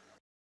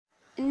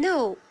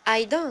 No,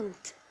 I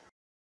don't.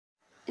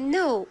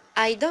 No,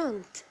 I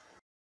don't.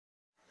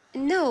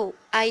 No,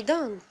 I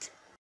don't.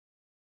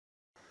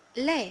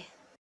 لا.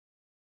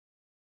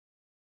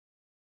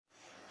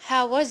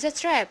 How was the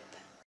trip?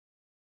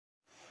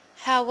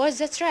 How was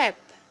the trip?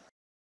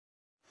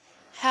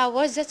 How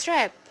was the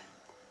trip?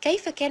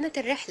 كيف كانت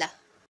الرحلة؟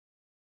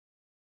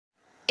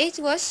 It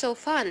was so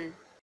fun.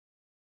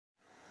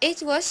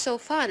 It was so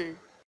fun.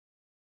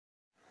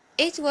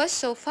 It was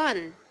so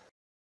fun.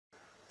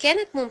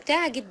 كانت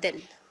ممتعة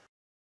جدا.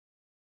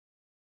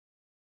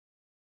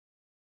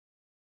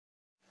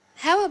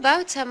 How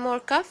about some more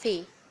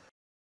coffee?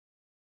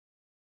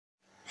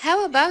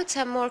 How about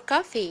some more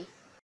coffee?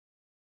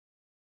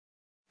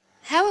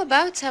 How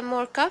about some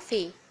more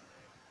coffee?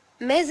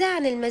 ماذا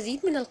عن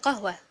المزيد من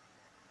القهوة؟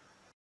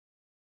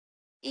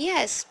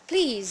 Yes,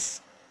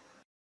 please.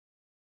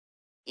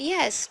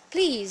 Yes,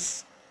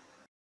 please.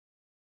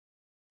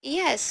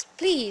 Yes,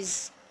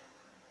 please.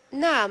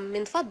 نعم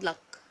من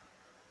فضلك.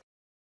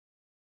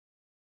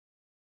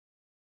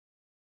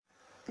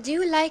 Do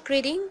you like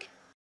reading?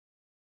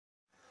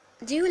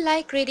 Do you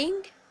like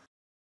reading?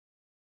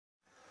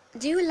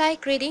 Do you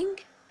like reading?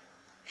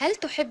 هل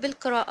تحب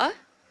القراءة؟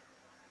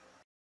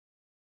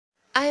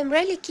 I am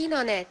really keen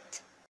on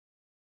it.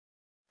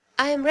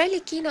 I am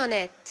really keen on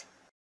it.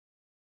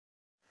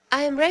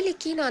 I am really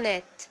keen on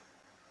it.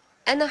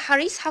 أنا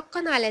حريص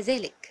حقا على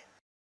ذلك.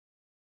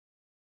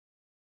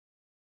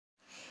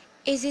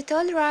 Is it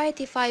all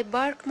right if I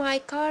park my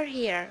car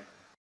here?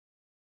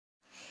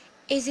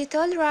 Is it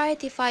all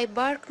right if I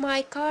park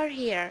my car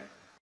here?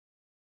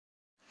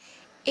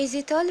 Is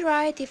it all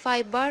right if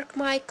I park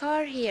my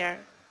car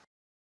here?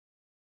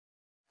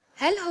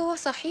 هل هو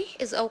صحيح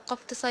إذا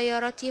أوقفت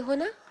سيارتي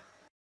هنا؟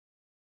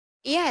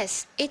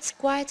 Yes, it's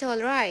quite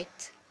all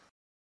right.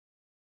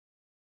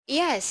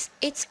 Yes,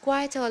 it's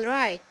quite all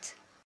right.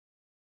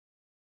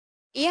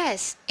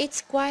 Yes,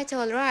 it's quite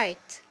all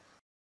right.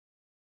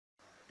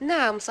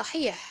 نعم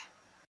صحيح.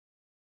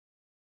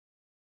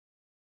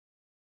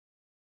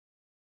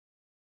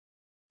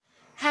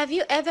 Have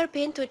you ever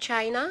been to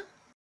China?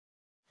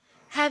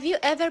 Have you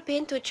ever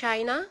been to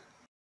China?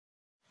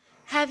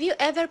 Have you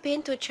ever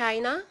been to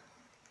China?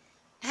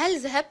 هل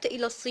ذهبت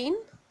إلى الصين؟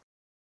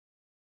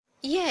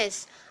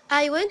 Yes,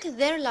 I went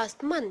there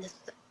last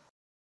month.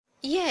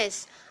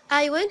 Yes,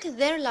 I went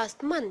there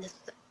last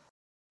month.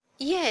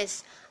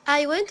 Yes,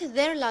 I went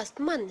there last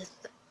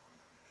month.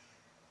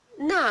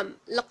 نعم،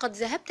 لقد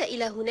ذهبت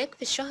إلى هناك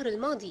في الشهر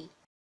الماضي.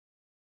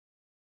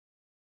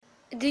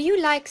 Do you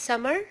like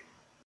summer?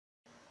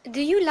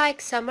 Do you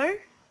like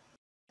summer?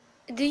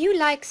 Do you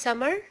like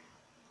summer?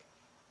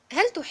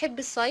 هل تحب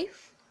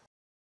الصيف؟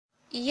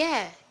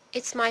 Yeah,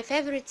 it's my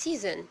favorite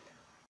season.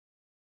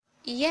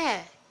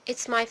 Yeah,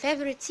 it's my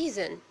favorite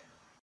season.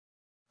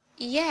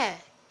 Yeah,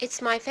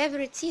 it's my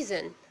favorite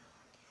season.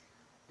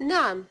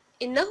 نعم،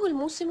 إنه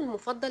الموسم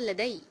المفضل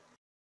لدي.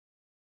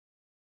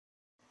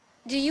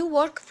 Do you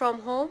work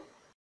from home?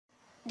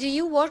 Do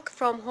you work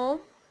from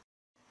home?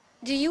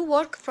 Do you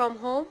work from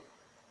home?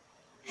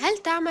 هل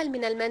تعمل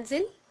من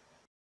المنزل؟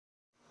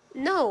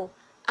 No,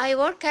 I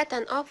work at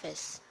an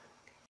office.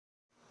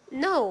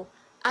 No,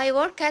 I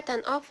work at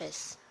an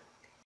office.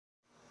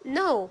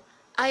 No,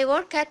 I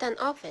work at an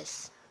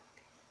office.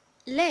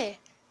 لا،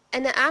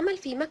 أنا أعمل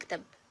في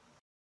مكتب.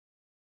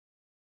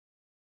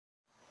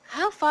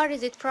 How far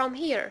is it from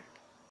here?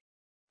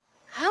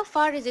 How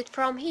far is it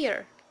from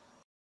here?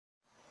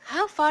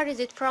 How far is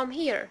it from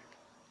here?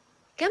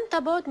 كم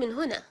تبعد من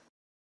هنا؟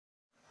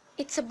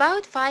 It's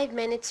about 5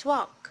 minutes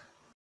walk.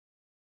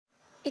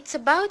 It's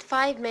about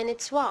 5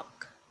 minutes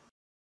walk.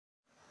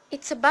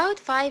 It's about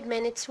 5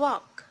 minutes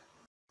walk.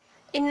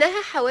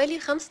 إنها حوالي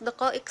 5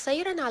 دقائق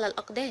سيراً على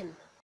الأقدام.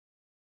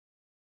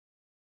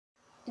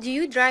 Do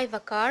you drive a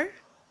car?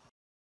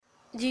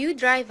 Do you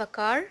drive a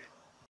car?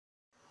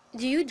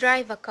 Do you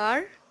drive a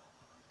car?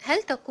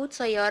 هل تقود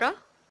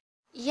سيارة؟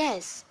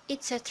 Yes,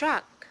 it's a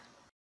truck.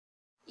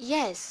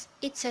 Yes,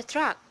 it's a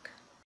truck.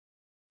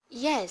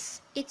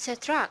 Yes, it's a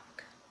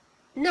truck.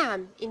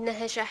 نعم،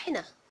 إنها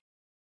شاحنة.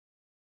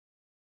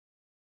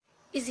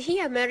 Is he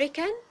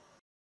American?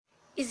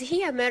 Is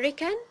he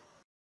American?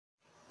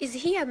 Is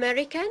he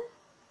American?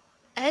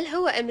 هل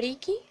هو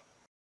أمريكي؟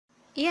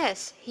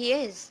 Yes, he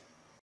is.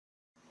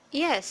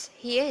 Yes,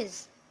 he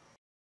is.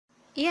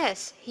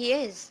 Yes, he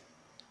is.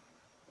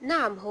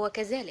 نعم هو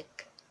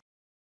كذلك.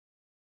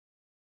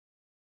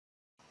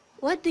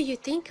 What do you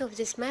think of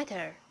this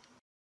matter?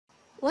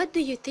 What do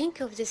you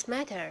think of this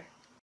matter?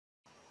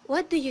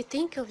 What do you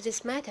think of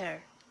this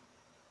matter?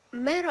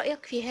 ما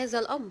رأيك في هذا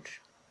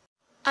الأمر؟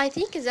 I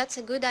think that's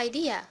a good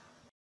idea.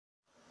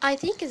 I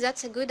think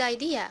that's a good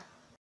idea.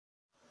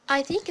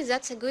 I think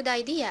that's a good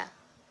idea.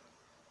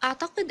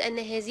 أعتقد أن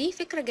هذه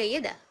فكرة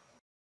جيدة.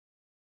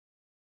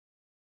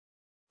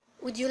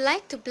 Would you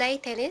like to play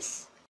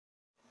tennis?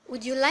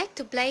 Would you like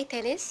to play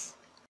tennis?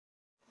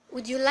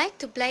 Would you like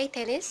to play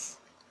tennis?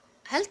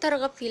 هل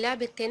ترغب في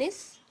لعب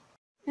التنس؟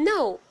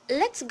 No,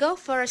 let's go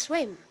for a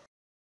swim.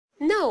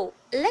 No,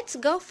 let's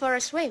go for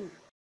a swim.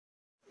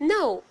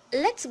 No,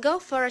 let's go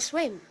for a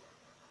swim.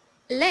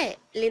 لا،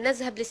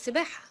 لنذهب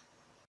للسباحة.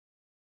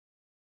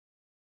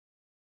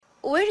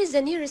 Where is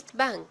the nearest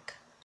bank?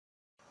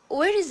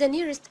 Where is the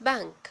nearest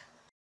bank?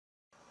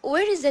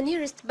 Where is the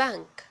nearest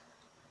bank?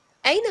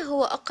 أين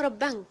هو أقرب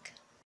بنك؟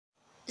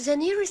 The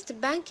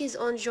nearest bank is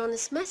on John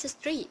Smith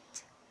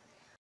Street.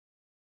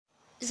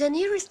 The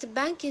nearest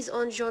bank is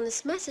on John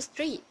Smith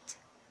Street.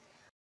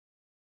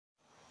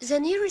 The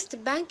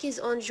nearest bank is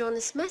on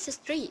John Smith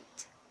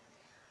Street.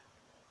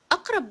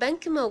 أقرب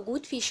بنك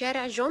موجود في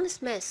شارع جون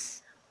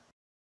سميث.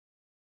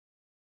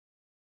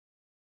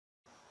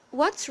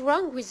 What's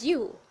wrong with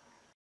you?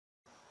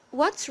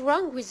 What's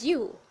wrong with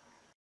you?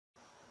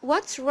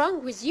 What's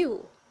wrong with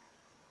you?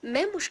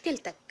 ما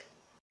مشكلتك؟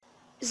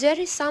 There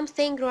is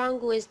something wrong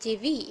with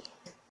TV.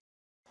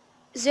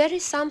 There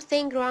is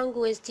something wrong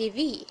with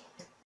TV.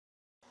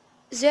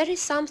 There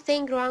is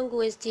something wrong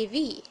with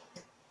TV.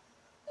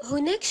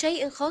 هناك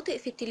شيء خاطئ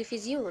في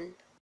التلفزيون.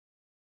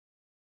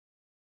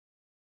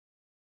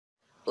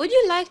 Would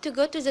you like to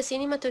go to the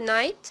cinema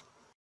tonight?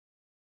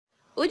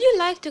 Would you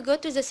like to go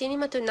to the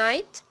cinema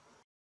tonight?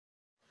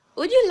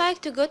 Would you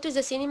like to go to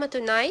the cinema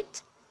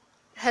tonight?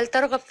 هل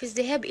ترغب في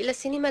الذهاب إلى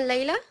السينما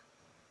الليلة؟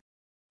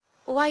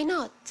 Why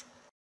not?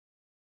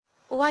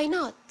 Why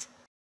not?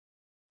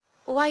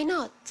 Why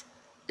not?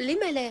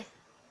 لم لا؟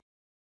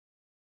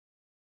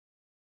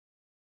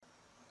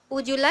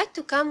 Would you like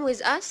to come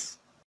with us?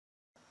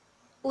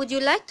 Would you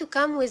like to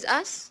come with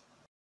us?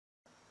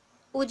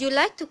 Would you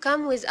like to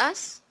come with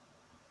us?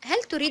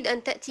 هل تريد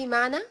أن تأتي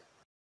معنا؟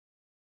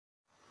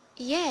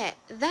 Yeah,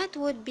 that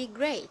would be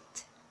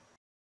great.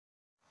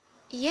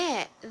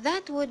 Yeah,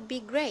 that would be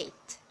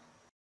great.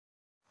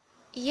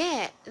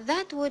 Yeah,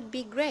 that would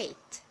be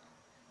great.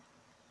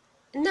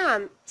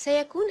 نعم،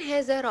 سيكون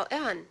هذا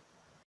رائعاً.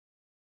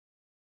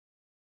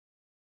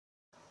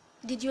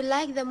 Did you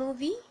like the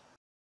movie?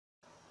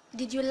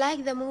 Did you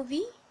like the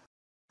movie?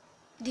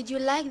 Did you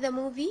like the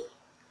movie?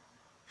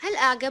 هل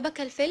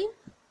أعجبك الفيلم؟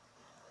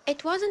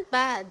 It wasn't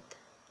bad.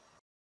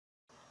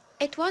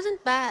 It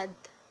wasn't bad.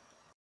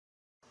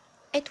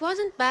 It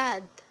wasn't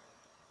bad.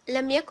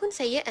 لم يكن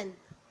سيئاً.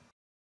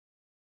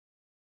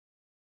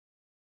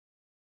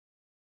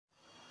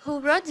 Who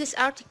wrote this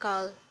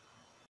article?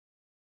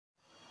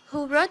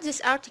 Who wrote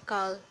this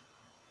article?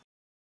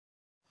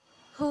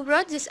 Who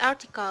wrote this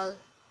article?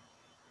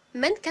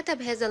 من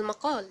كتب هذا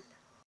المقال؟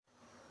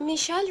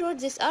 Michelle wrote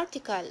this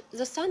article.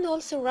 The sun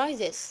also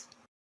rises.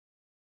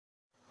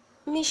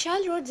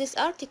 Michelle wrote this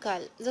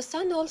article. The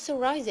sun also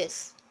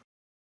rises.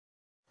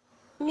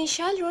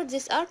 Michelle wrote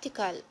this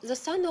article. The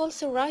sun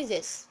also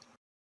rises.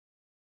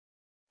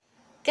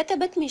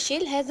 كتبت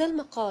ميشيل هذا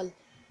المقال.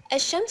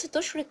 الشمس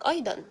تشرق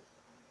أيضا.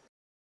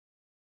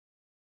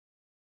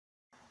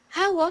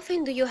 How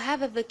often do you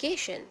have a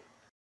vacation?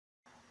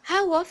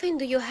 How often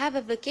do you have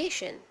a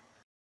vacation?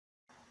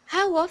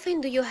 How often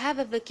do you have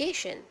a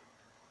vacation?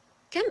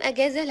 كم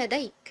أجازة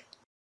لديك؟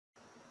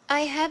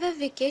 I have a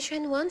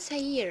vacation once a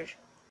year.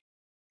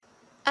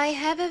 I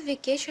have a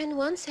vacation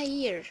once a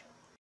year.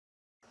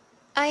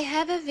 I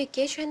have a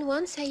vacation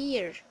once a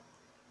year.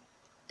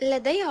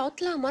 لدي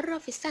عطلة مرة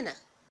في السنة.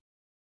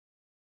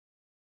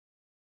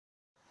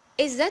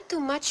 Is that too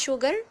much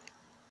sugar?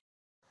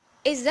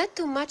 Is that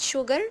too much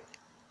sugar?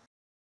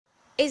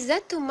 Is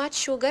that too much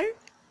sugar?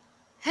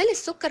 هل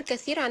السكر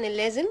كثير عن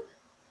اللازم؟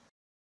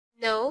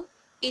 No,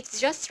 it's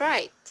just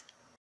right.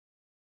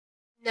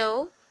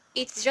 No,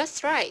 it's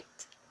just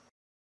right.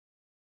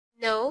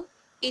 No,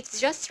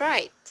 it's just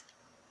right.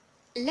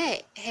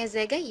 لا،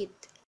 هذا جيد.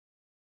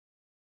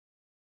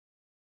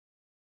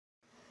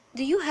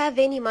 Do you have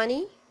any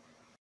money?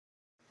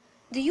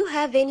 Do you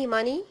have any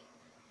money?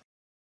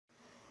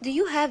 Do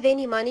you have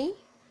any money?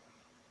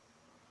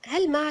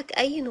 هل معك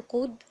أي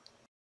نقود؟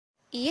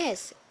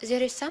 Yes,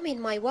 there is some in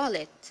my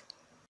wallet.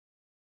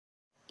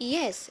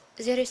 Yes,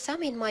 there is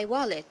some in my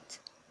wallet.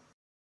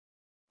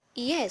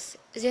 Yes,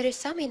 there is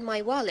some in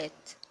my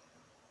wallet.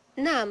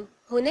 نعم،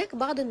 هناك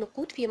بعض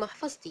النقود في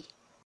محفظتي.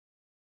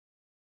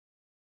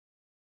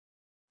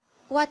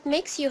 What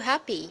makes you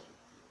happy?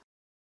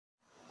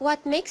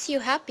 What makes you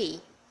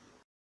happy?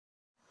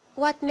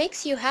 What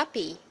makes you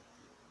happy?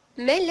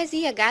 ما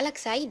الذي يجعلك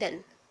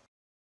سعيدا؟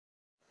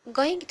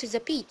 going to the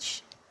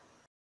beach.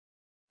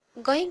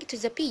 going to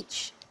the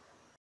beach.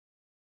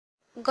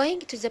 going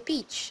to the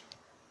beach.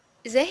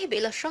 ذاهب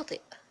إلى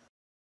الشاطئ.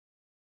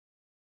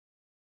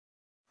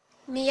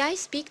 May I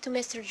speak to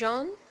Mr.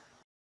 John?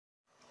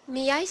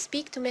 May I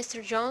speak to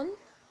Mr. John?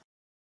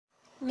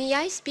 May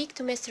I speak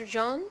to Mr.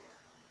 John?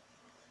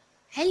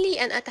 هل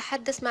لي أن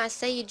أتحدث مع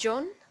السيد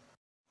جون؟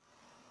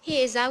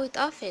 He is out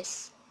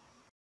office.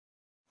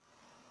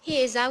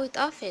 He is out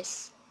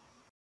office.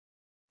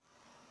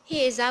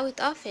 He is out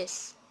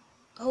office.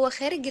 هو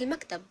خارج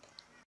المكتب.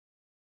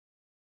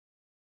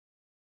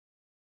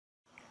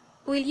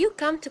 Will you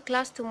come to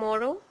class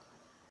tomorrow?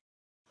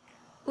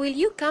 Will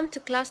you come to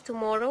class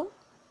tomorrow?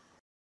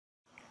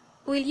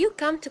 Will you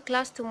come to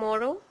class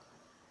tomorrow?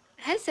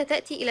 هل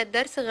ستأتي إلى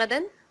الدرس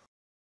غدا؟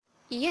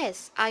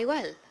 Yes, I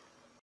will.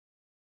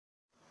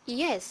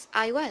 Yes,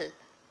 I will.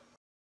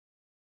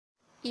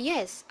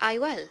 Yes, I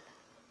will.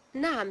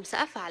 نعم،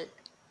 سأفعل.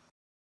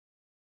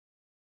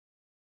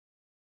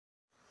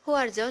 Who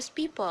are those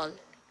people?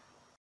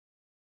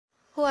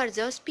 Who are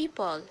those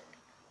people?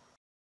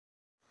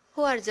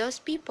 Who are those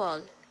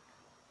people?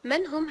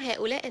 من هم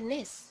هؤلاء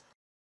الناس؟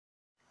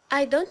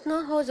 I don't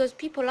know who those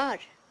people are.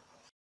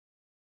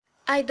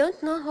 I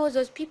don't know who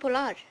those people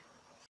are.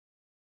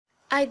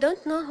 I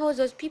don't know who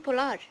those people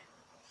are.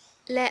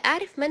 لا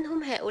أعرف من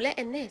هم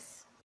هؤلاء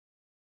الناس.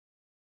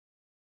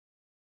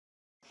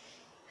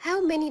 How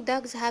many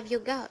dogs have you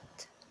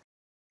got?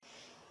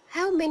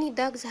 How many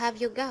dogs have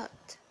you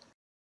got?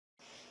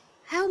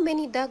 How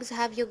many dogs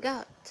have you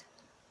got?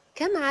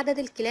 كم عدد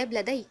الكلاب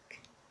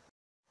لديك؟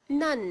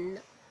 None.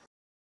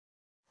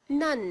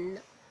 None.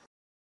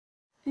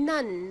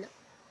 None.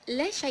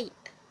 لا شيء.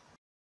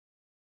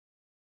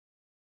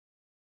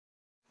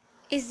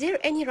 Is there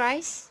any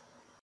rice?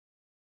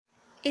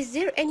 Is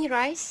there any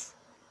rice?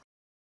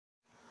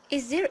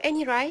 Is there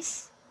any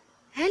rice?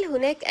 هل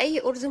هناك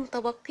أي أرز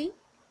متبقي؟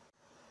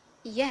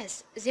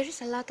 Yes, there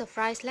is a lot of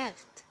rice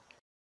left.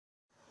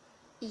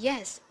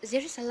 Yes,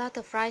 there is a lot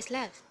of rice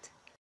left.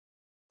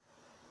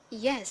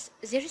 Yes,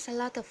 there is a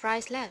lot of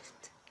rice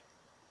left.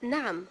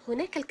 نعم،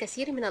 هناك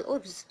الكثير من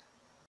الأرز.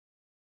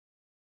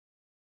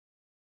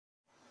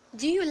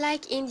 Do you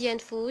like Indian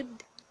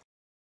food?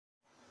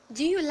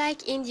 Do you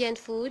like Indian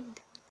food?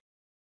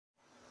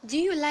 Do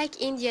you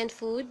like Indian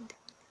food?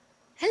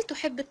 هل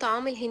تحب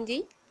الطعام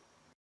الهندي؟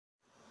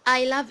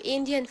 I love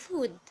Indian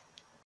food.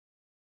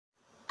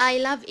 I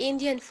love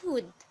Indian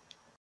food.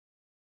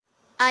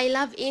 I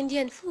love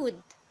Indian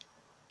food.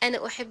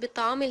 أنا أحب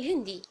الطعام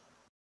الهندي.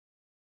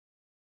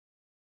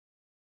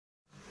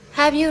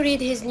 Have you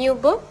read his new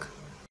book?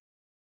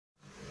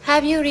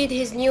 Have you read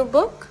his new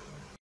book?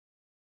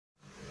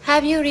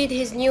 Have you read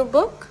his new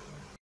book?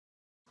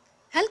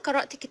 هل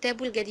قرأت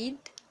كتابه الجديد؟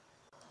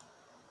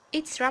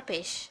 It's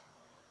rubbish.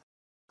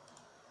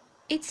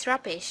 It's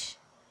rubbish.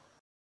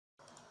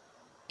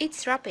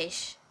 It's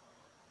rubbish.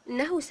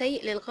 إنه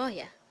سيء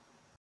للغاية.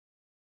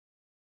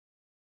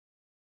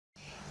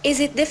 Is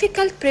it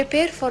difficult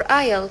prepare for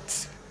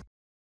IELTS?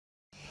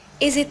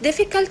 Is it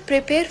difficult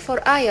prepare for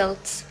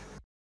IELTS?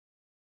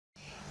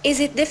 Is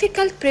it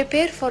difficult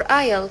prepare for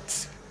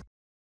IELTS?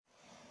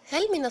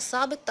 هل من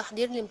الصعب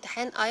التحضير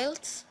لامتحان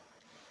IELTS؟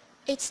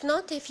 It's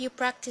not if you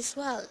practice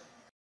well.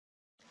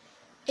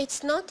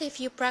 It's not if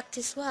you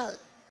practice well.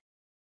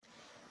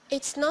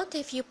 It's not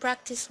if you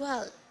practice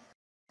well.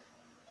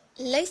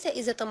 ليس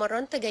إذا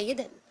تمرنت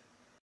جيدا.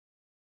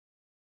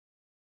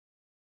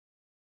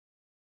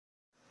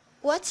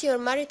 What's your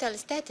marital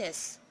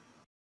status?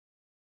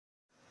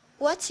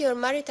 What's your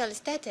marital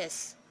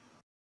status?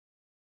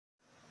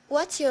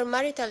 What's your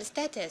marital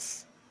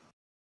status?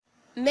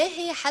 ما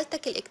هي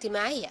حالتك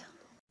الاجتماعية؟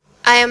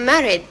 I am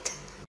married.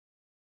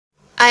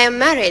 I am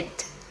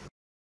married.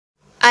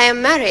 I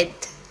am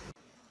married.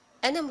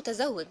 أنا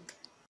متزوج.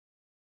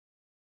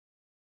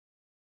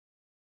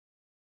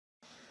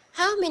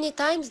 How many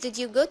times did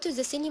you go to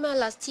the cinema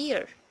last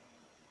year?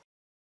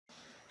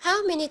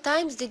 How many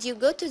times did you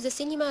go to the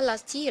cinema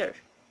last year?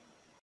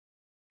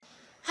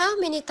 How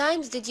many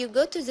times did you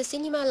go to the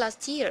cinema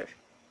last year?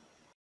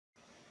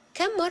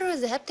 كم مرة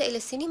ذهبت إلى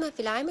السينما في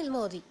العام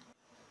الماضي؟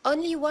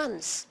 Only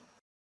once.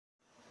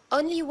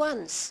 Only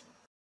once.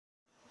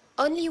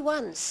 Only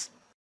once.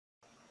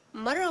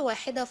 مرة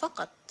واحدة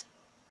فقط.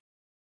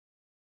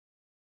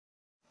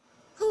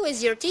 Who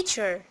is your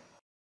teacher?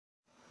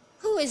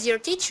 Who is your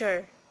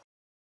teacher?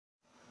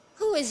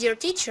 Who is your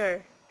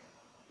teacher?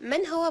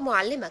 من هو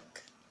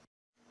معلمك؟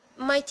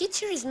 My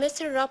teacher is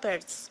Mr.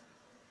 Roberts.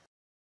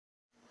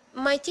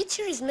 My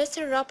teacher is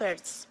Mr.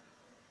 Roberts.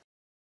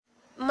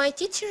 My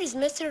teacher is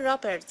Mr.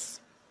 Roberts.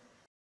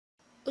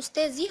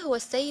 أستاذي هو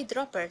السيد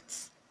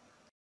روبرتس.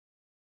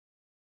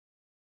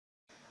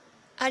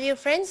 Are your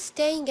friends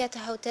staying at a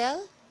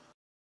hotel?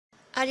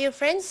 Are your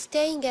friends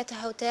staying at a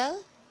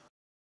hotel?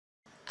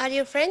 Are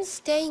your friends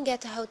staying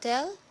at a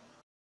hotel?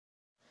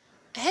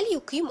 هل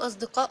يقيم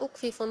أصدقاؤك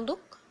في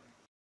فندق؟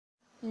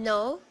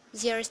 No,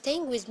 they are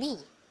staying with me.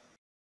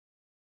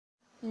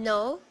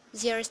 No,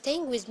 they are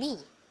staying with me.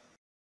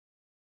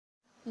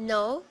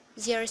 No,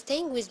 they are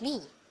staying with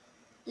me.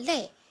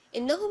 لا،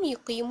 إنهم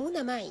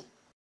يقيمون معي.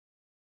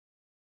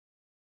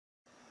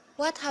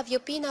 What have you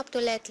been up to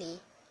lately?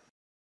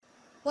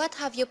 What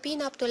have you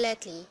been up to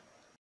lately?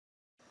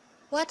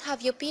 What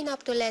have you been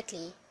up to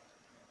lately?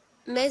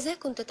 ماذا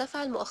كنت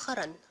تفعل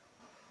مؤخرا؟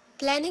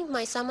 Planning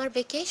my summer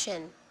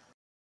vacation.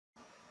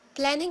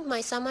 Planning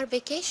my summer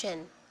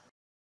vacation.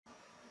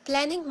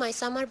 Planning my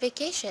summer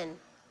vacation.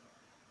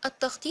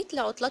 التخطيط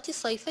لعطلتي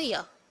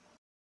الصيفية.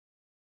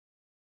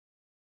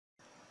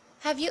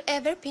 Have you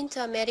ever been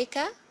to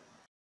America?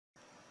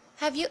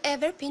 Have you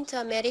ever been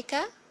to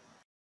America?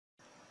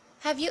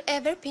 Have you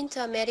ever been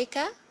to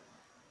America?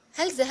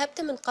 هل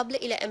ذهبت من قبل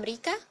إلى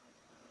أمريكا؟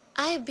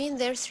 I've been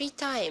there 3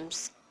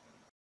 times.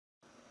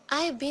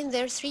 I've been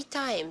there 3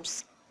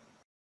 times.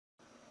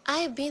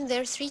 I've been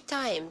there 3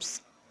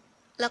 times.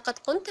 لقد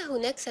كنت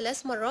هناك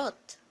 3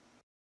 مرات.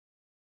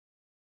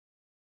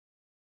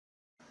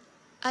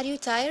 Are you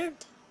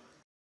tired?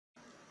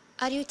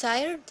 Are you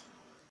tired?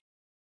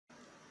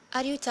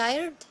 Are you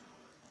tired?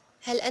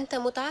 هل أنت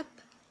متعب؟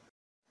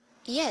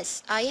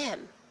 Yes, I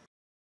am.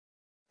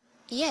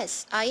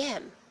 Yes, I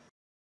am.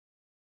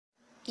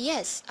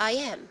 Yes, I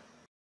am.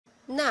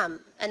 نعم،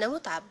 أنا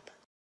متعب.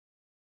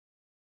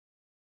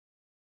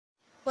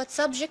 What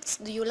subjects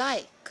do you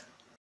like?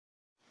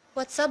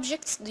 What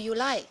subjects do you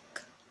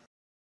like?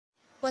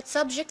 What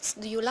subjects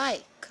do you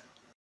like?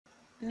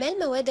 ما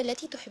المواد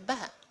التي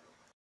تحبها؟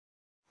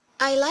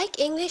 I like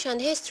English and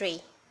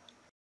history.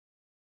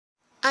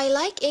 I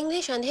like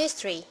English and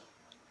history.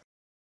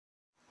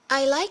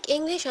 I like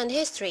English and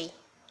history.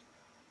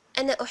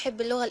 أنا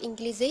أحب اللغة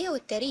الإنجليزية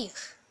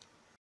والتاريخ.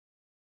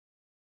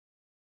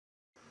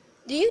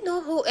 Do you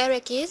know who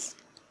Eric is?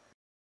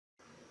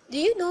 Do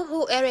you know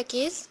who Eric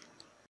is?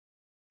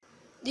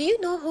 Do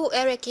you know who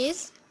Eric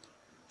is?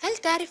 هل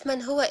تعرف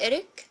من هو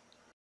إريك؟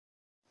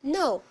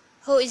 No,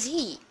 who is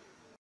he?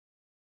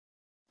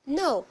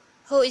 No,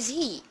 who is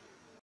he?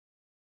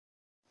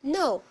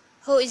 No,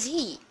 who is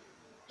he?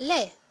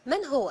 لا،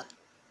 من هو؟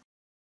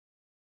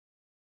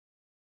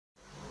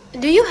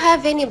 Do you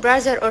have any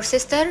brother or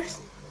sisters?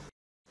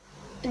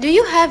 Do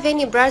you have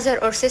any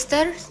brother or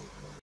sisters?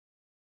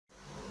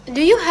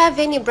 Do you have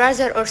any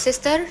brother or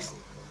sisters?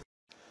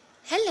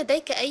 هل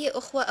لديك أي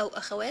أخوة أو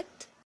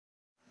أخوات؟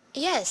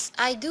 Yes,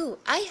 I do.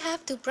 I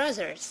have 2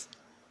 brothers.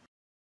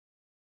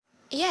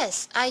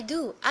 Yes, I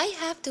do. I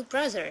have 2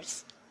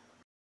 brothers.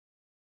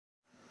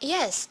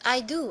 Yes,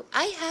 I do.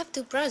 I have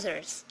 2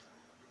 brothers.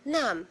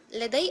 نعم،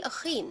 لدي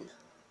أخين.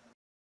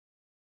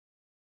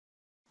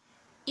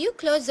 You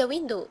closed the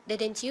window,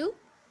 didn't you?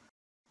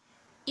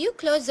 You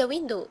closed the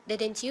window,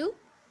 didn't you?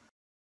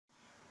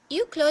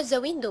 You closed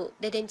the window,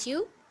 didn't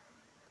you?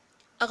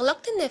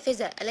 أغلقت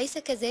النافذة، أليس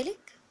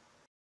كذلك؟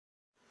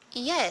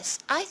 Yes,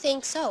 I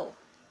think so.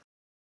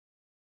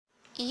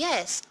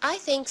 Yes, I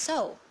think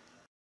so.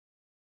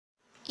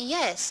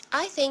 Yes,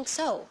 I think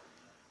so.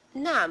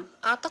 نعم،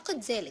 أعتقد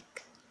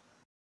ذلك.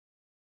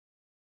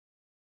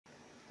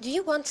 Do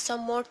you want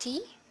some more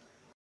tea?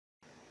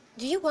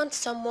 Do you want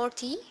some more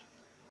tea?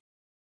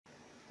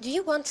 Do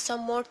you want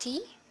some more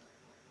tea?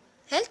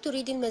 هل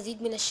تريد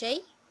المزيد من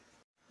الشاي؟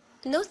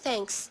 No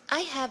thanks,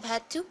 I have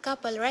had 2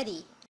 cups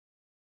already.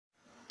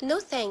 No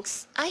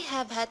thanks, I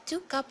have had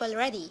 2 cups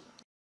already.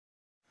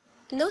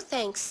 No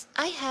thanks,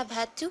 I have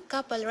had 2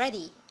 cups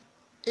already.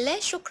 لا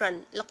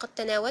شكرا، لقد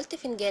تناولت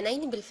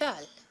فنجانين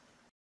بالفعل.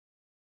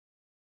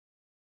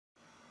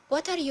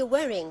 What are you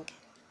wearing?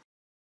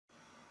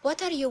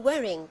 What are you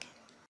wearing?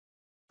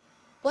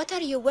 What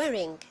are you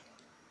wearing?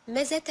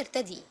 ماذا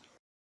ترتدي؟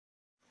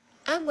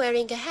 I'm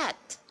wearing a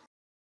hat.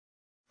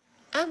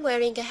 I'm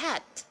wearing a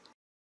hat.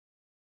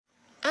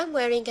 I'm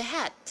wearing a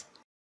hat.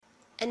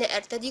 أنا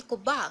أرتدي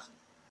قبعة.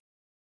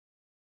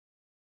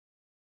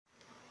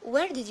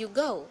 Where did you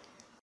go?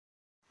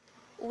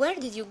 Where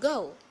did you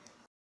go?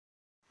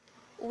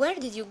 Where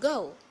did you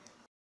go?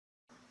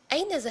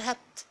 أين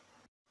ذهبت؟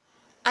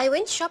 I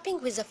went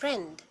shopping with a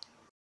friend.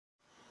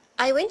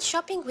 I went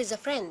shopping with a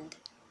friend.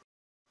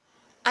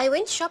 I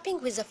went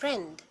shopping with a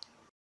friend.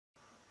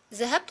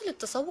 ذهبت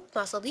للتسوق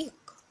مع صديق.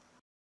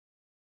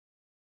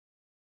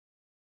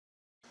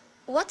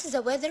 What's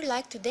the weather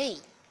like today?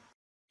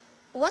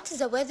 What's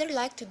the weather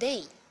like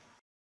today?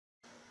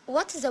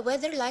 What's the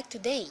weather like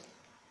today?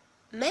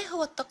 ما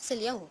هو الطقس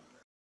اليوم؟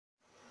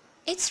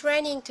 It's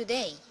raining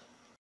today.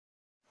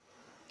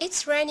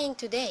 It's raining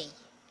today.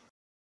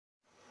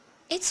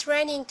 It's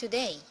raining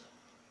today.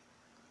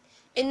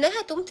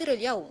 إنها تمطر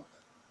اليوم.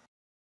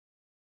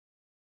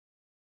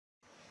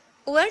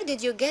 Where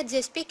did you get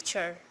this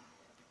picture?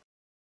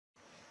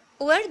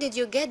 Where did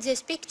you get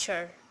this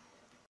picture?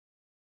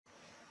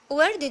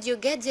 Where did you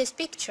get this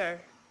picture?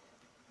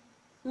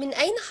 من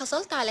أين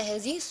حصلت على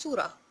هذه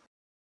الصورة؟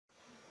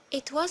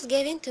 It was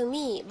given to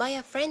me by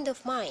a friend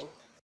of mine.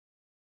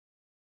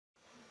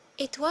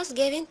 It was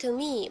given to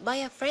me by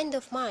a friend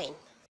of mine.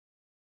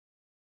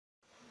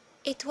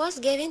 It was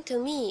given to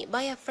me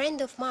by a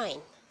friend of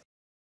mine.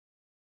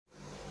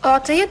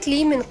 أعطيت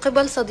لي من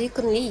قبل صديق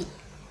لي.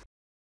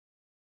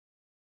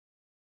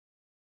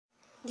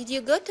 Did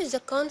you go to the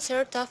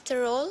concert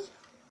after all?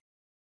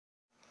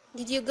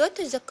 Did you go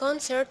to the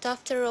concert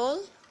after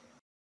all?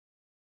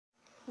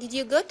 Did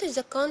you go to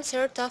the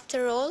concert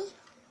after all?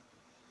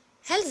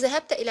 هل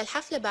ذهبت إلى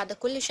الحفلة بعد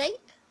كل شيء؟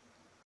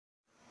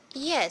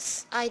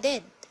 Yes, I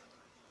did.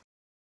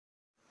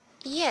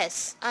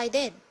 Yes, I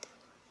did.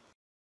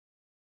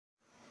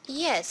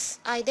 Yes,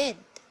 I did.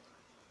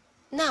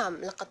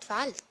 نعم، لقد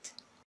فعلت.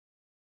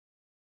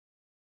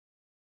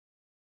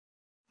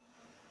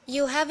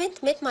 You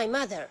haven't met my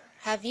mother,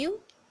 have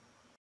you?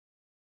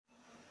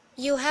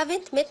 You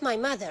haven't met my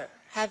mother,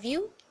 have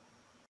you?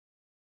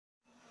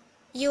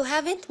 You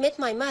haven't met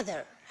my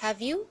mother,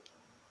 have you?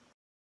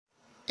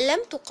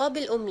 لم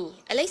تقابل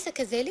أمي، أليس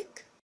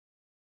كذلك؟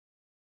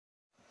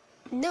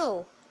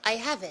 No, I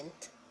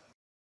haven't.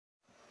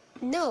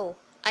 No,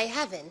 I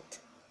haven't.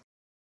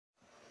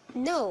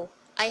 No,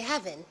 I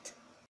haven't.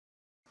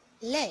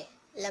 لا،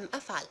 لم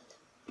أفعل.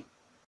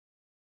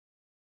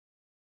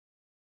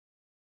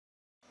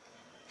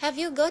 Have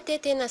you got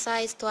it in a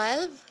size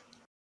 12?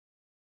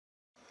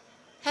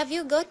 Have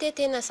you got it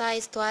in a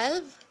size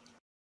 12?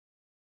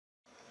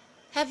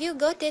 Have you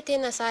got it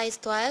in a size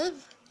 12?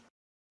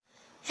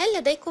 هل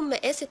لديكم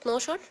مقاس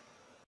 12؟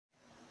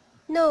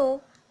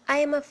 No, I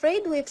am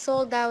afraid we've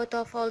sold out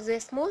of all the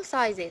small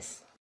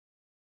sizes.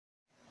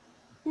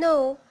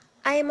 No,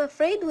 I am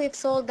afraid we've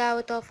sold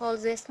out of all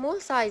the small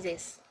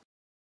sizes.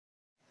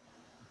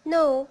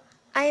 No,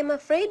 I am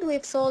afraid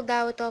we've sold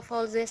out of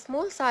all the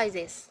small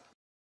sizes.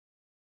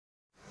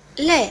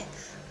 لا،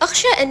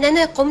 أخشى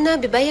أننا قمنا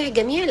ببيع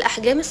جميع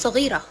الأحجام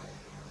الصغيرة.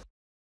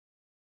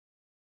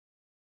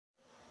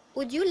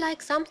 Would you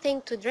like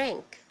something to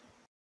drink?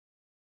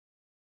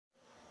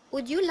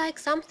 Would you like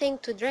something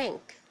to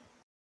drink?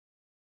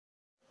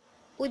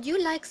 Would you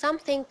like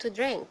something to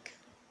drink?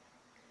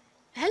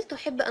 هل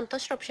تحب أن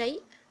تشرب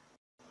شيء؟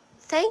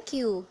 Thank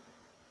you.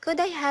 Could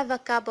I have a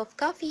cup of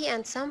coffee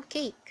and some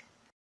cake?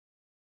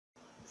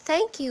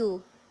 Thank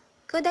you.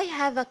 Could I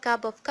have a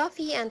cup of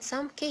coffee and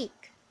some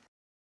cake?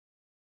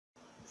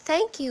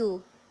 Thank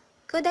you.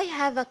 Could I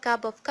have a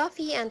cup of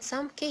coffee and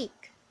some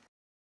cake?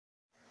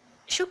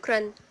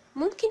 شكرا.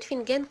 ممكن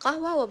فنجان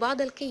قهوة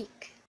وبعض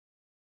الكيك.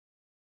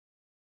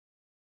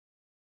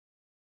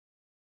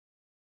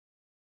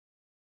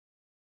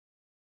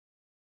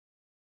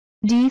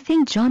 Do you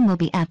think John will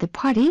be at the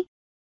party?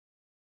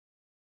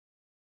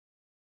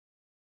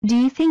 Do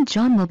you think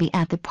John will be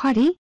at the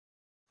party?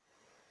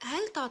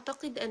 هل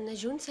تعتقد أن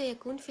جون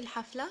سيكون في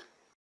الحفلة؟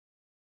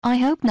 I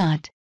hope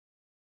not.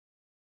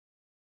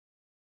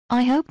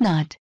 I hope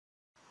not.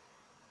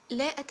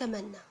 لا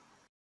أتمنى.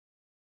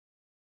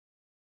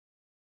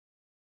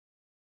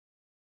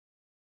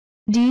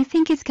 Do you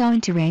think it's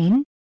going to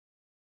rain?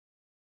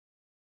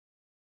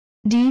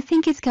 Do you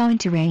think it's going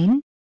to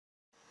rain?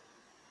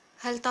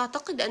 هل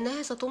تعتقد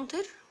أنها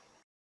ستمطر؟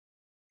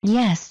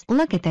 Yes,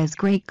 look at those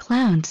great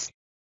clouds.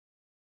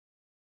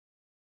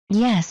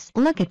 Yes,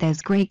 look at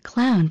those great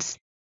clouds.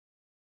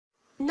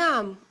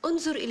 نعم،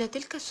 انظر إلى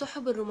تلك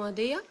السحب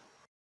الرمادية.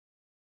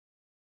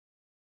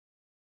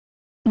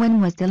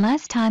 When was the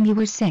last time you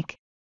were sick?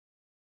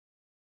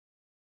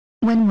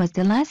 When was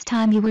the last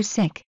time you were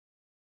sick?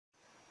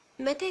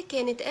 متى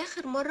كانت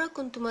آخر مرة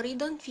كنت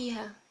مريضا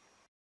فيها؟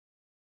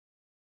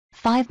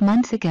 5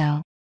 months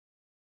ago.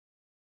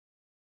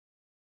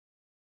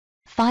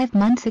 5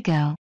 months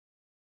ago.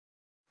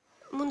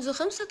 منذ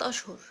 5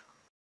 أشهر.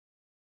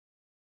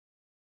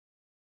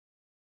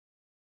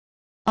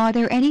 Are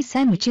there any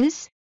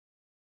sandwiches?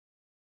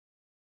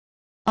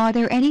 Are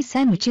there any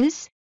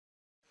sandwiches?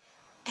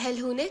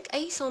 هل هناك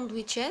أي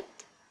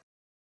سندويتشات؟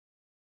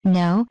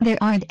 No, there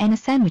aren't any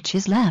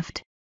sandwiches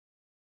left.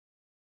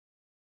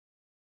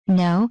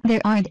 No,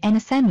 there aren't any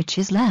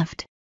sandwiches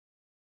left.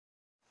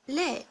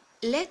 لا،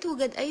 لا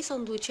توجد أي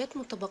سندويتشات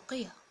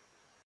متبقية.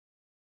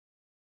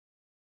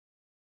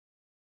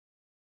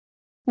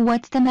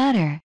 What's the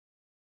matter?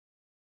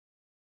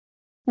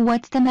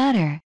 What's the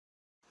matter?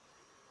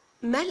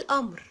 ما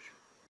الأمر؟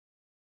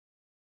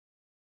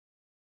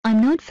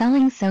 I'm not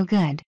feeling so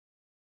good.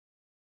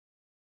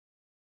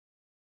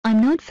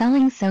 I'm not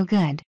feeling so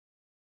good.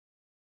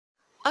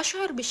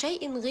 أشعر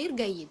بشيء غير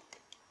جيد.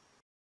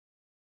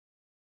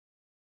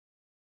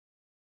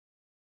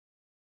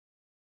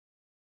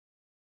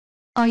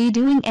 Are you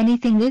doing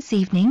anything this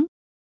evening?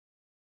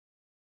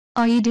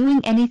 Are you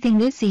doing anything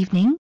this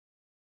evening?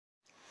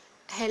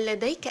 هل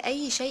لديك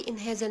أي شيء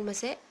هذا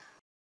المساء؟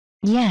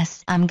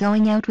 Yes, I'm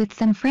going out with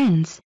some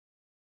friends.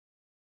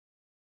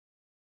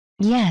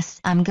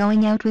 Yes, I'm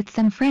going out with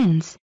some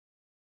friends.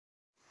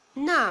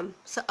 نعم،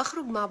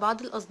 سأخرج مع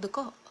بعض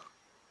الأصدقاء.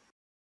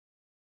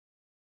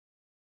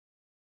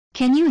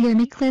 Can you hear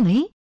me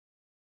clearly?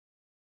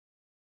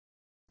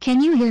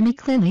 Can you hear me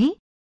clearly?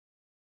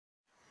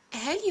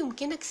 هل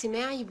يمكنك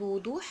سماعي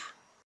بوضوح؟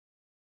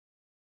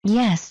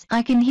 Yes,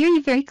 I can hear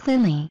you very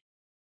clearly.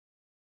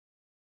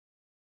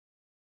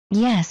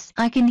 Yes,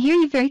 I can hear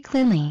you very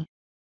clearly.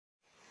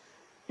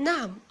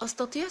 نعم،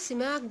 أستطيع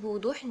سماعك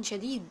بوضوح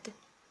شديد.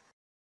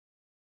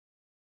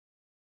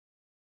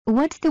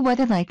 What's the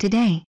weather like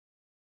today?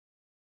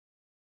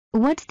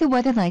 What's the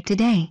weather like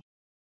today?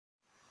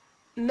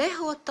 ما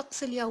هو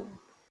الطقس اليوم؟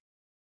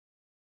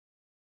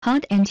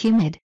 Hot and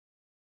humid.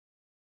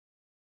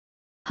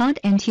 Hot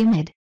and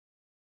humid.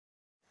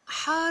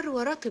 حار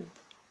ورطب.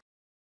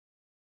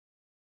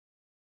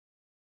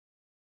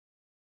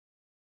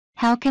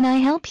 How can I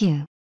help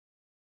you?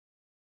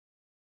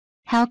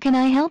 How can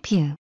I help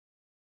you?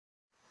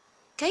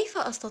 كيف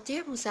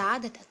أستطيع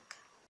مساعدتك؟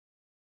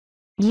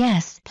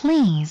 Yes,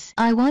 please,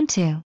 I want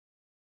to.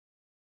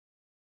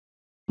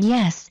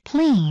 Yes,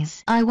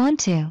 please, I want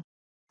to.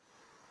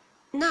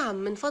 نعم،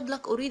 من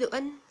فضلك أريد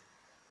أن.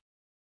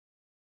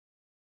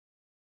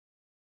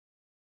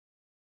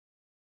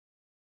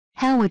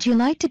 How would you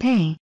like to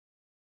pay?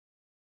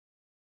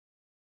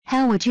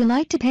 How would you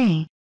like to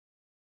pay?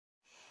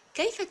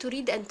 كيف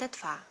تريد أن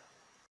تدفع؟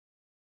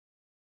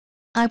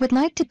 I would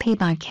like to pay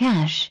by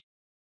cash.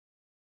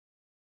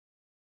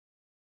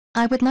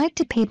 I would like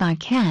to pay by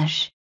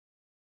cash.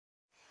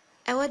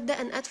 أود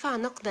أن أدفع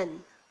نقدا.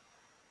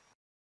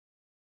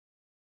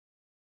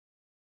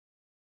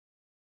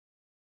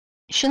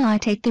 Shall I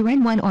take the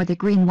red one or the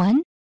green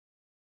one?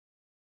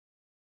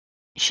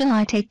 Shall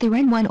I take the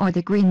red one or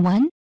the green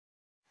one?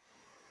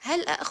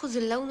 هل أخذ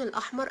اللون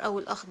الأحمر أو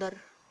الأخضر؟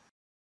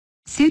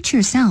 Suit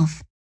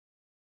yourself.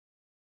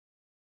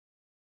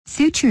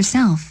 Suit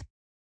yourself.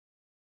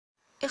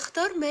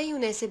 اختار ما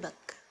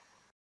يناسبك.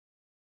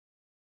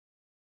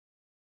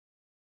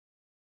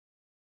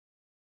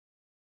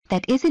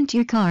 That isn't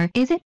your car,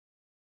 is it?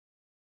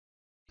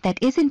 That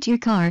isn't your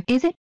car,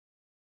 is it?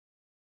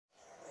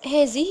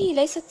 هذه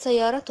ليست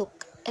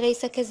سيارتك،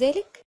 أليس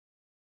كذلك؟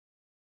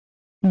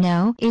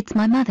 No, it's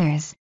my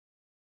mother's.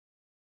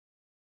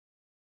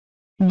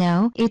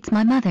 No, it's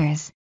my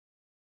mother's.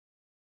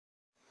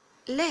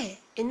 لا،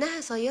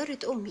 إنها سيارة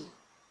أمي.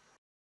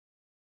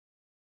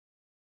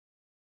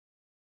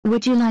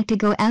 Would you like to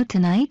go out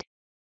tonight?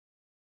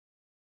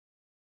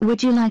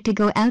 Would you like to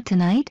go out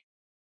tonight?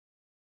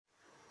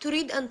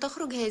 تريد أن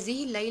تخرج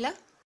هذه الليلة؟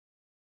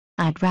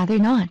 I'd rather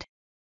not.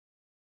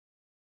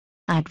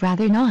 I'd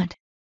rather not.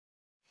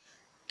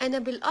 أنا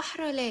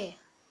بالأحرى لا.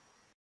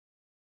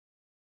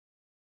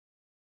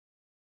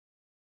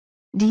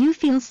 Do you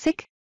feel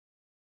sick?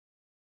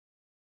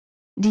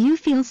 Do you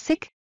feel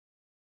sick?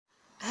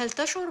 هل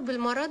تشعر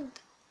بالمرض؟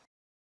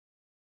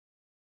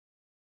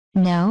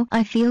 No,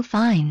 I feel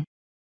fine.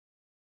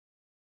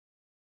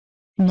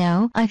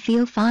 No, I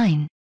feel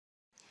fine.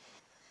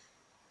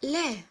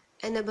 لا،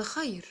 أنا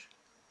بخير.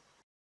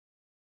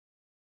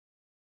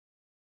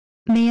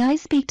 May I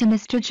speak to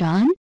Mr.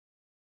 John?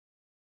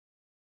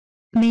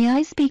 May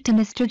I speak to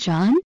Mr.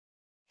 John?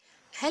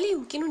 هل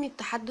يمكنني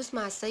التحدث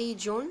مع السيد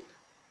جون؟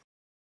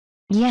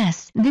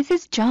 Yes, this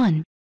is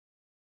John.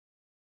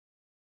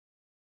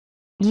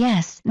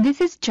 Yes,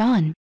 this is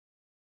John.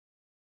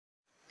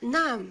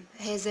 نعم،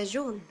 هذا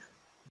جون.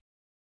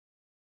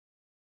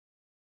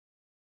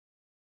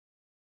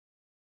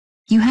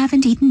 You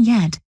haven't eaten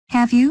yet,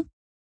 have you?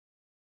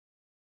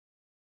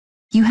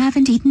 You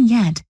haven't eaten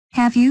yet,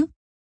 have you?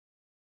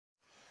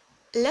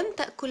 لم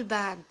تأكل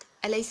بعد،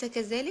 أليس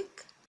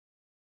كذلك؟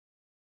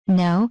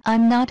 No,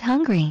 I'm not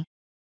hungry.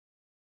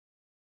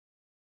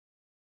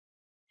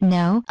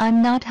 No,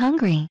 I'm not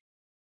hungry.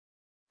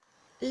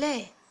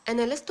 لا،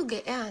 أنا لست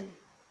جائعا.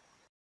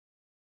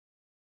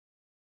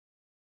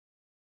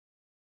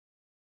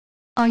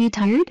 Are you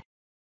tired?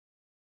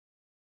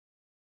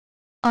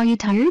 Are you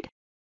tired?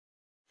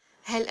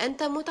 هل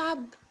أنت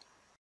متعب؟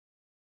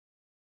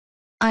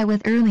 I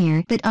was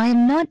earlier, but I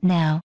am not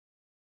now.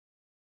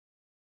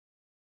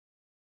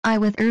 I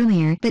was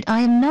earlier, but I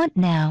am not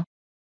now.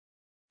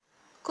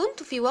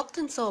 كنت في وقت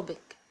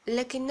سابق،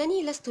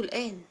 لكنني لست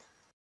الآن.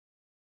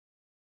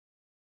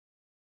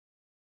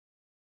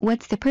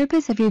 What's the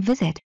purpose of your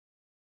visit?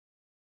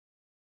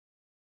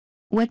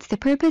 What's the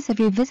purpose of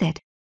your visit?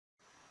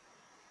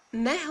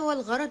 ما هو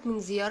الغرض من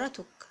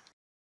زيارتك؟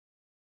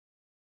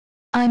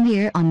 I'm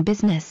here on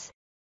business.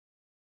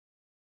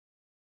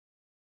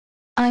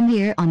 I'm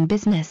here on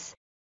business.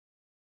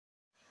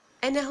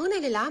 أنا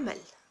هنا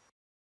للعمل.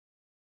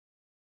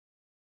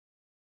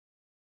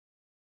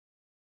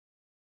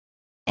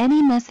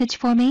 Any message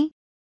for me?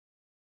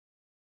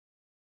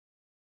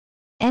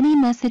 Any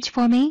message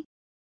for me?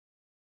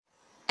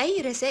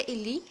 أي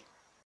رسائل لي؟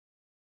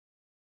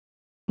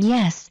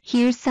 Yes,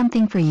 here's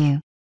something for you.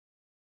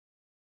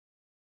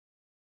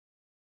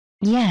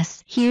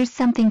 Yes, here's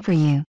something for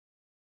you.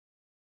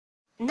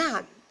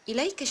 نعم،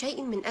 إليك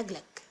شيء من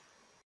أجلك.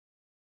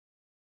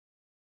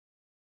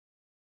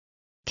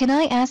 Can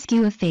I ask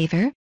you a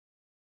favor?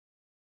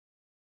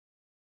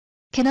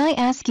 Can I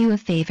ask you a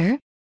favor?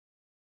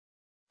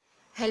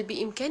 هل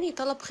بإمكاني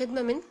طلب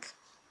خدمة منك؟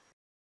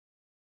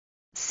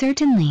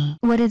 Certainly.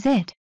 What is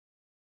it?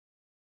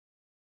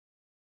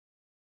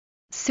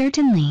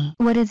 Certainly.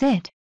 What is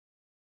it?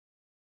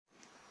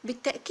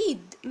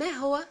 بالتأكيد، ما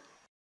هو؟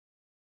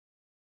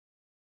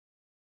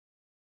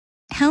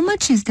 How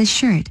much is this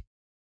shirt?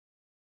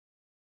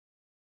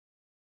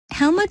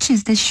 How much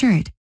is this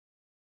shirt?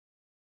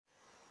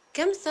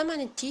 كم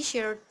ثمن التي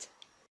شيرت؟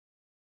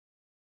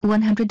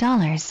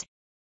 $100.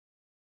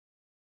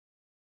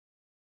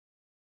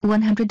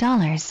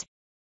 $100.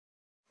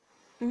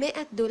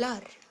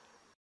 $100.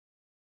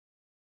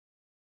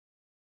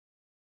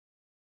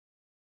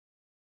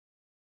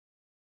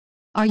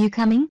 Are you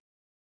coming?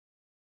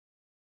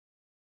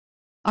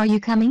 Are you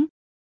coming?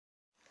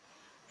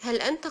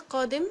 هل أنت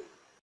قادم؟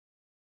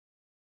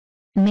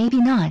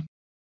 Maybe not.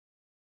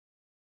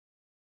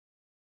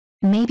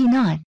 Maybe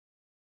not.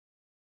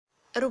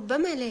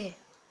 ربما لا.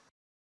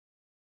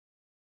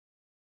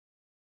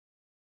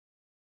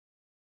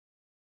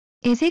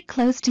 Is it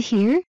close to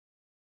here?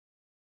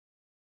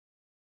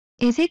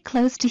 Is it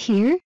close to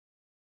here?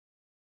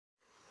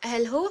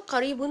 هل هو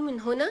قريب من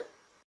هنا؟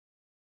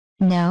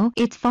 No,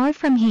 it's far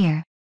from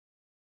here.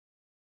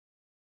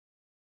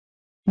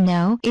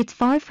 No, it's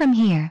far from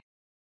here.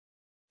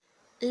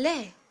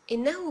 لا،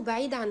 إنه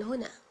بعيد عن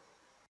هنا.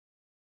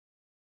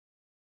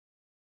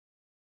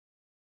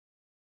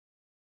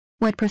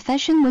 What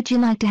profession would you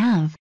like to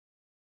have?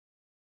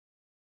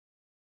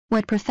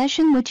 What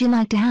profession would you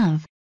like to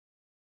have?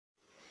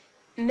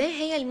 ما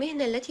هي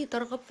المهنة التي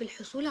ترغب في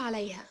الحصول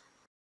عليها؟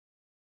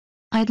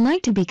 I'd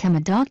like to become a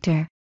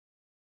doctor.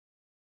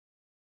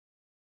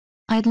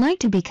 I'd like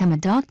to become a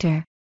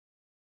doctor.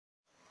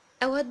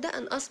 أود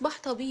أن أصبح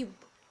طبيب.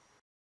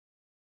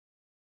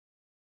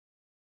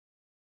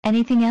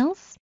 Anything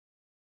else?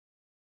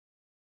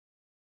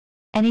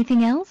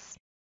 Anything else?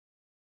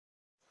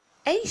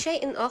 أي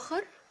شيء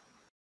آخر؟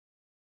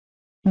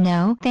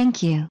 No,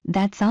 thank you,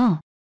 that's all.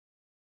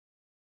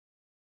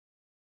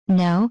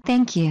 No,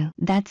 thank you,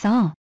 that's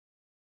all.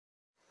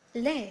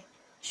 لا،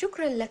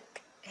 شكرا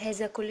لك،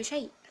 هذا كل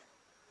شيء.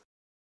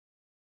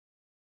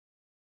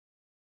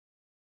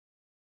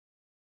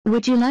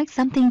 Would you like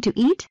something to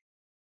eat?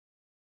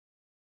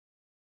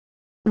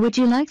 Would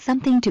you like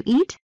something to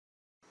eat?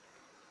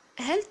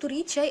 هل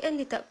تريد شيئا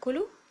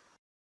لتأكله؟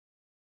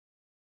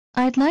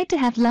 I'd like to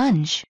have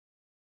lunch.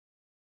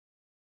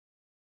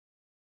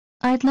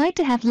 I'd like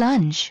to have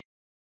lunch.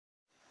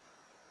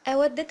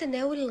 أود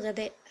تناول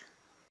الغداء.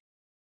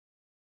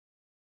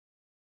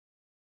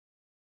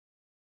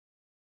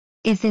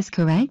 Is this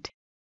correct?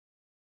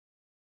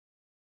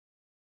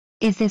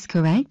 Is this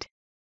correct?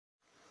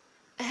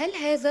 هل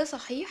هذا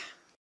صحيح؟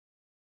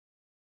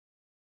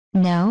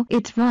 No,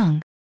 it's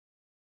wrong.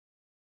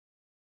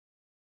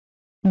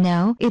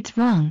 No, it's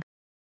wrong.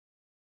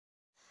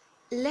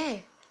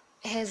 لا،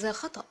 هذا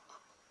خطأ.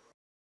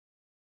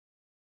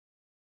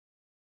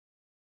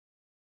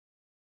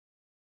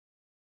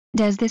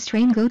 Does this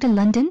train go to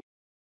London?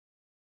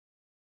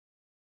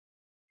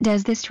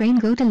 Does this train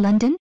go to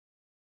London?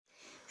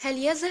 هل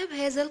يذهب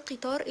هذا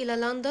القطار إلى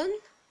لندن؟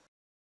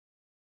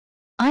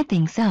 I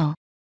think so.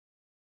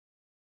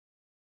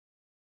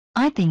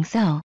 I think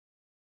so.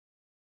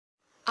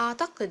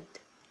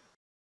 أعتقد.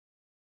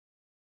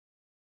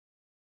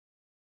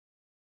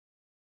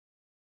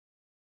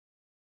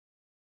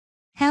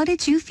 How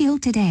did you feel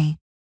today?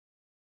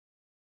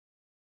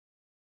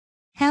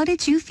 How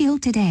did you feel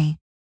today?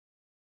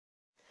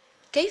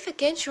 كيف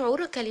كان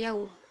شعورك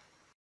اليوم؟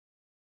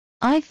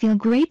 I feel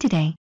great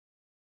today.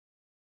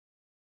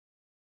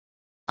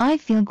 I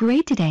feel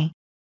great today.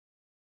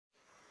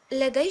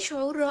 لدي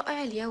شعور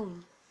رائع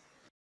اليوم.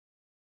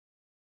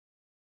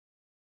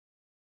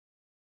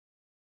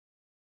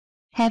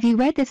 Have you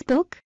read this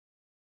book?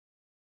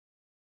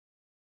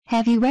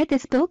 Have you read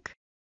this book?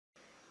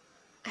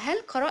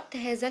 هل قرأت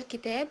هذا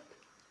الكتاب؟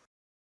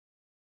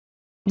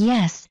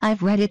 Yes,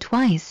 I've read it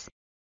twice.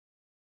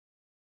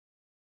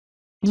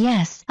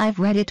 Yes, I've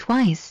read it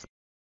twice.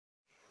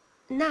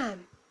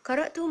 نعم،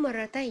 قرأته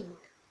مرتين.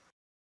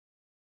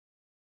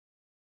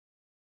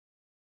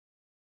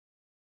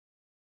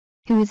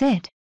 Who is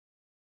it?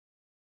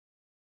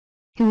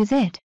 Who is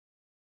it?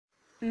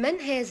 من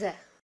هذا؟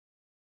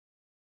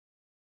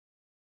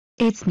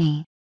 It's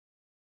me.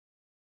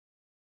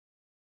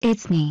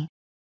 It's me.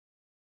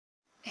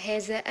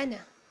 هذا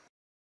أنا.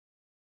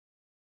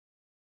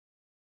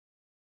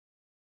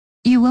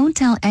 You won't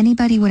tell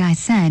anybody what I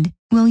said,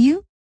 will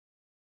you?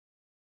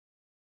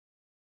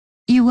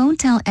 You won't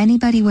tell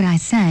anybody what I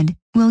said,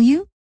 will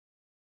you?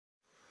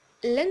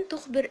 لن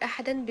تخبر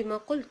أحدا بما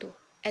قلته،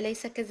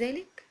 أليس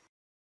كذلك؟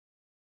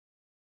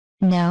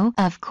 No,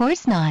 of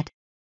course not.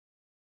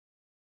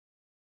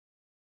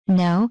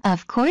 No,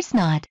 of course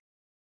not.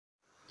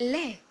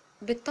 لا،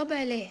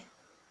 بالطبع لا.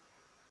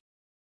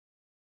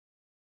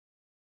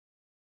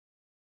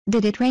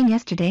 Did it rain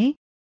yesterday?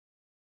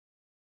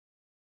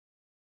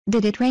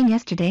 Did it rain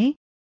yesterday?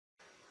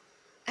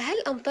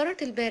 هل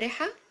أمطرت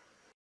البارحة؟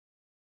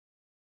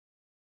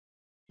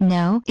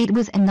 No, it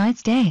was a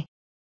nice day.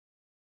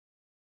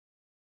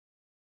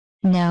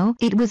 No,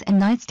 it was a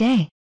nice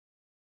day.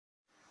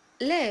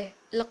 لا،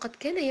 لقد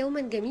كان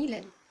يوما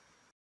جميلا.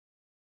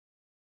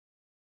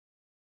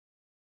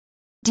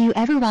 Do you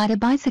ever ride a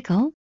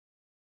bicycle?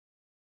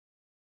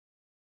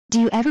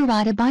 Do you ever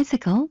ride a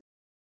bicycle?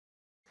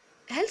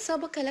 هل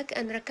سبق لك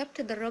أن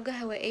ركبت دراجة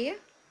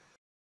هوائية؟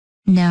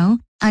 No,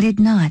 I did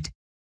not.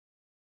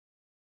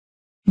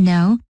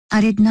 No,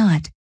 I did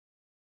not.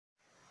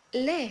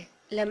 لا،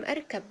 لم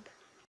أركب.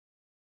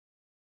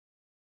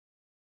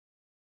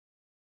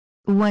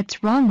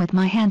 What's wrong with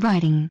my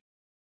handwriting?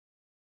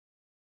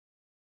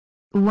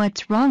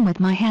 What's wrong with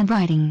my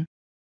handwriting?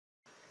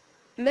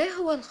 ما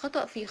هو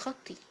الخطأ في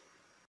خطي؟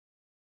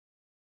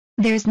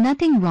 There's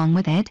nothing wrong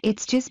with it,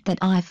 it's just that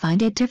I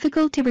find it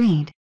difficult to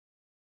read.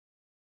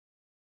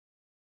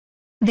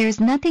 There's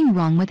nothing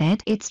wrong with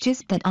it, it's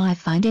just that I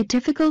find it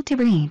difficult to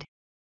read.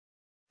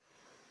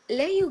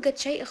 لا يوجد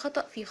شيء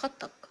خطأ في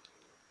خطك،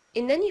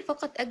 إنني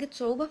فقط أجد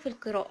صعوبة في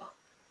القراءة.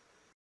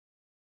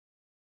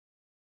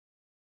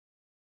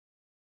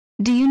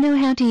 Do you know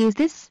how to use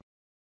this?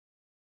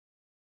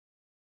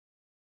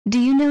 Do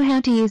you know how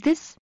to use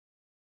this?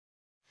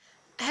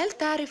 هل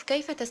تعرف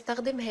كيف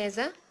تستخدم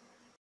هذا؟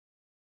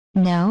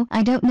 No,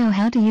 I don't know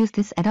how to use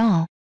this at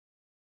all.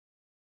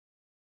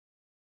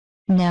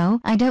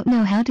 No, I don't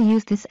know how to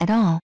use this at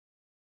all.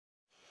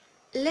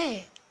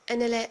 لا،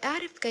 أنا لا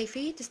أعرف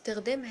كيفية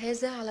استخدام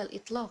هذا على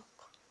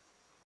الإطلاق.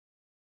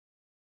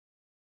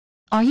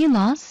 Are you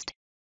lost?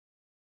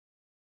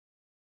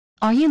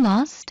 Are you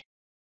lost?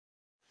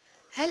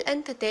 هل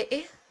أنت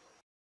تائه؟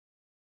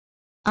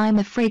 I'm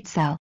afraid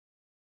so.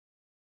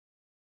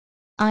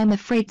 I'm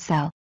afraid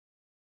so.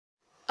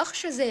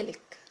 أخشى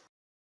ذلك.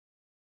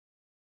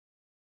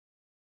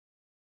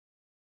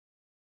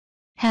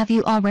 Have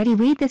you already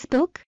read this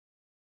book?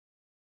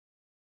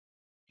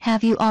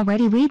 Have you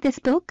already read this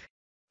book?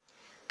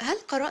 هل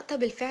قرأت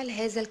بالفعل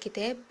هذا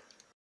الكتاب؟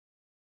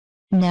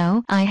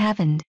 No, I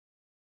haven't.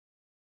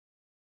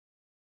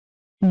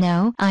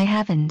 No, I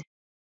haven't.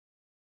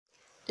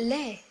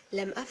 لا،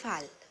 لم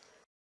أفعل.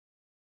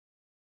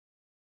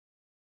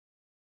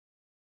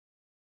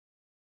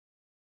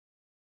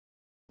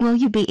 Will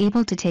you be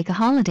able to take a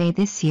holiday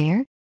this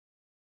year?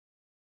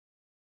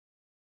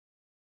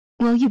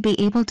 Will you be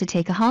able to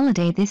take a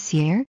holiday this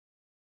year?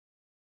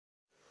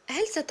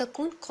 هل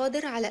ستكون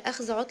قادر على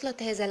أخذ عطلة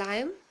هذا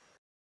العام؟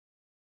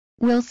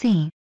 We'll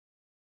see.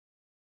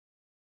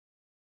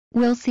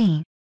 We'll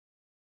see.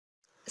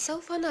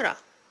 سوف نرى.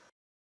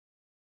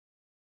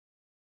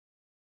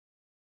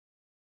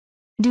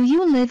 Do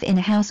you live in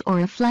a house or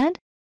a flat?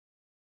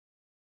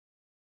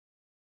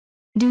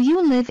 Do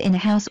you live in a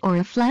house or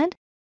a flat?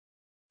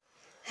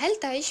 هل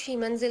تعيش في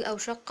منزل أو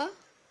شقة؟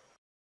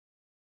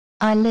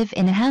 I live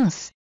in a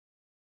house.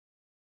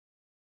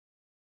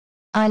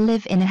 I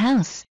live in a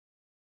house.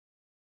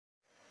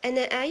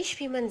 أنا أعيش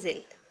في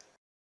منزل.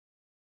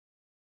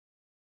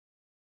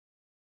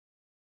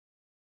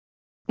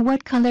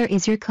 What color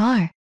is your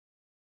car?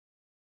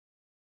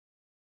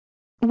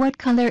 What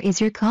color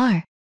is your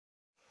car?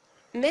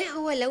 ما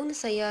هو لون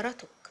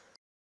سيارتك؟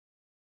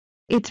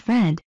 It's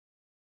red.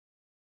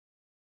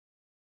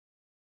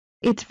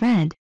 It's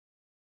red.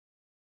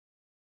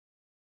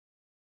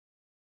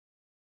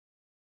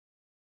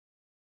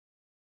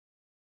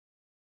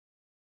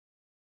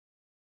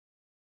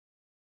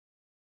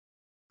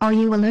 Are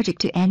you allergic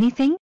to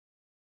anything?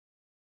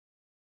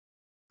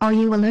 Are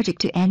you allergic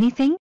to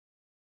anything?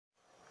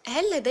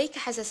 هل لديك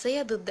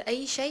حساسية ضد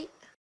أي شيء؟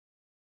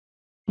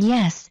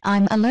 Yes,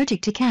 I'm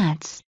allergic to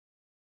cats.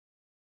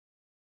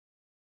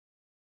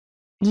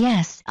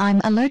 Yes,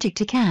 I'm allergic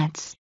to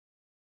cats.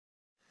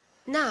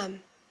 نعم،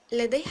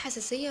 لدي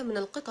حساسية من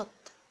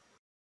القطط.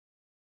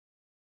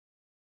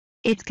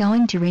 It's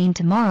going to rain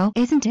tomorrow,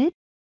 isn't it?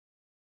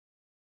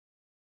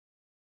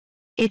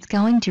 It's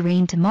going to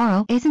rain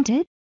tomorrow, isn't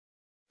it?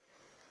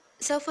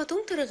 سوف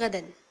تمطر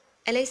غدا،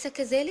 أليس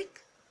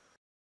كذلك؟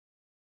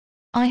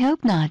 I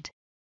hope not.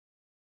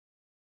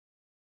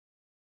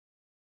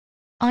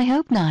 I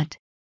hope not.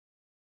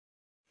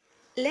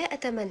 لا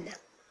أتمنى.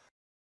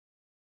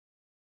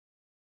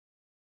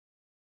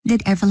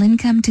 Did Evelyn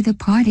come to the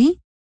party?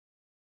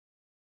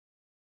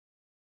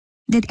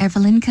 Did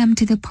Evelyn come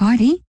to the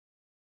party?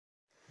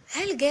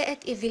 هل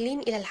جاءت إيفلين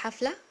إلى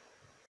الحفلة؟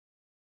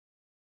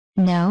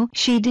 No,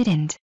 she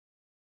didn't.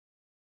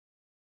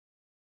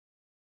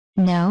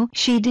 No,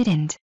 she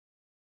didn't.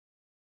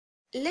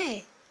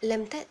 لا،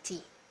 لم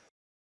تأتي.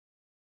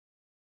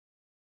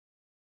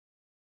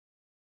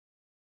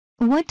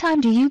 What time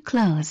do you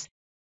close?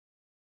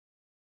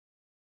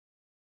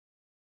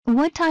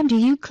 What time do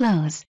you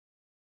close?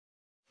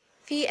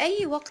 في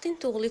أي وقت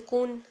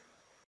تغلقون؟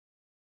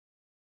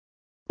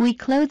 We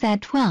close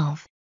at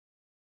 12.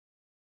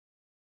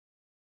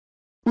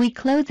 We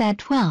close at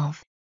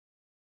 12.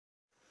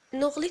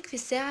 نغلق في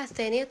الساعة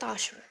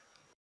 12.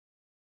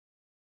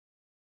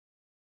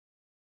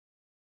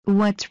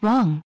 What's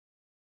wrong?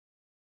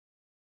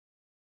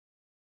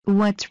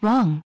 What's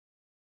wrong?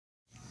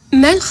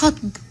 ما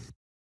الخطب؟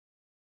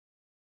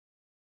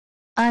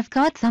 I've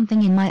got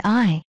something in my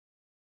eye.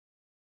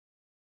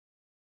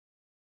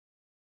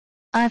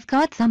 I've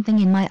got something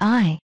in my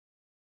eye.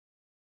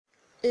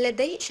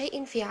 لدي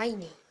شيء في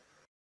عيني.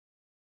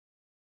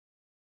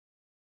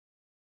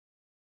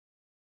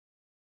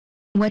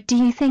 What do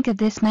you think of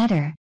this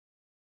matter?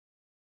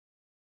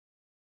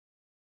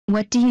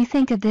 What do you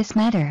think of this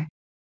matter?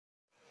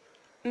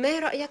 ما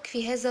رأيك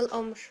في هذا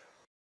الأمر؟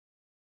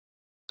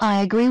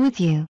 I agree with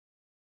you.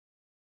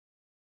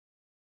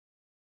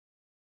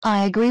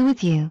 I agree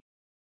with you.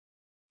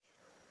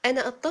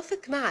 أنا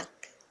أتفق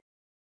معك.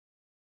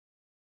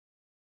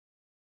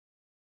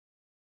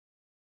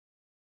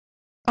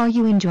 Are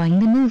you enjoying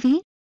the movie?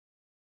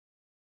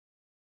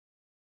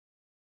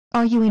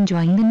 Are you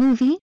enjoying the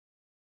movie?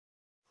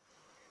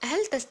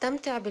 هل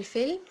تستمتع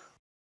بالفيلم؟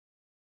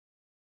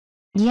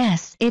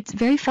 Yes, it's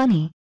very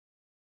funny.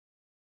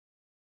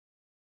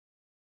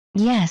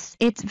 Yes,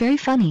 it's very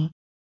funny.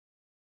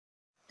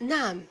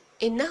 نعم،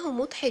 إنه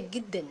مضحك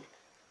جدا.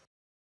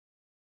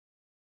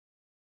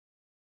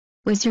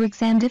 Was your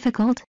exam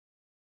difficult?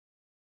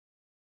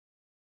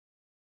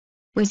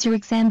 Was your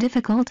exam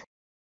difficult?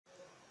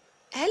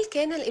 هل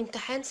كان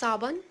الامتحان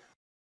صعبا؟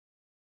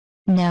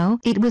 No,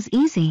 it was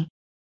easy.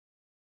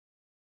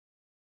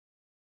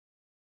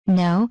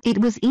 No, it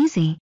was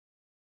easy.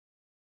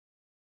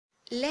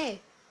 لا،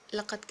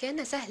 لقد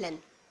كان سهلا.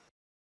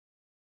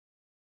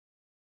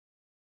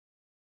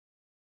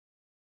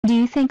 Do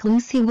you think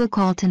Lucy will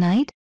call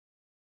tonight?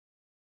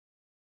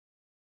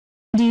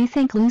 Do you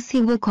think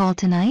Lucy will call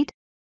tonight?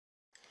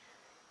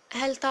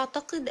 هل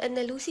تعتقد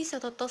أن لوسي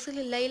ستتصل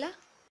الليلة؟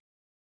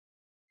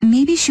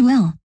 Maybe she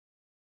will.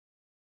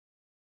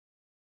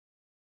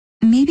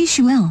 Maybe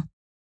she will.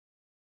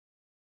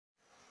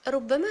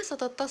 ربما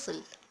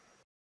ستتصل.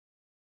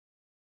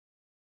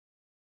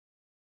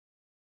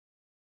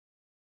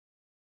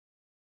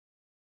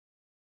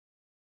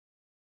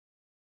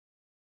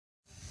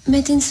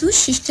 ما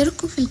تنسوش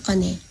تشتركوا في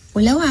القناة،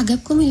 ولو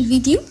عجبكم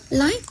الفيديو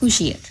لايك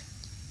وشير.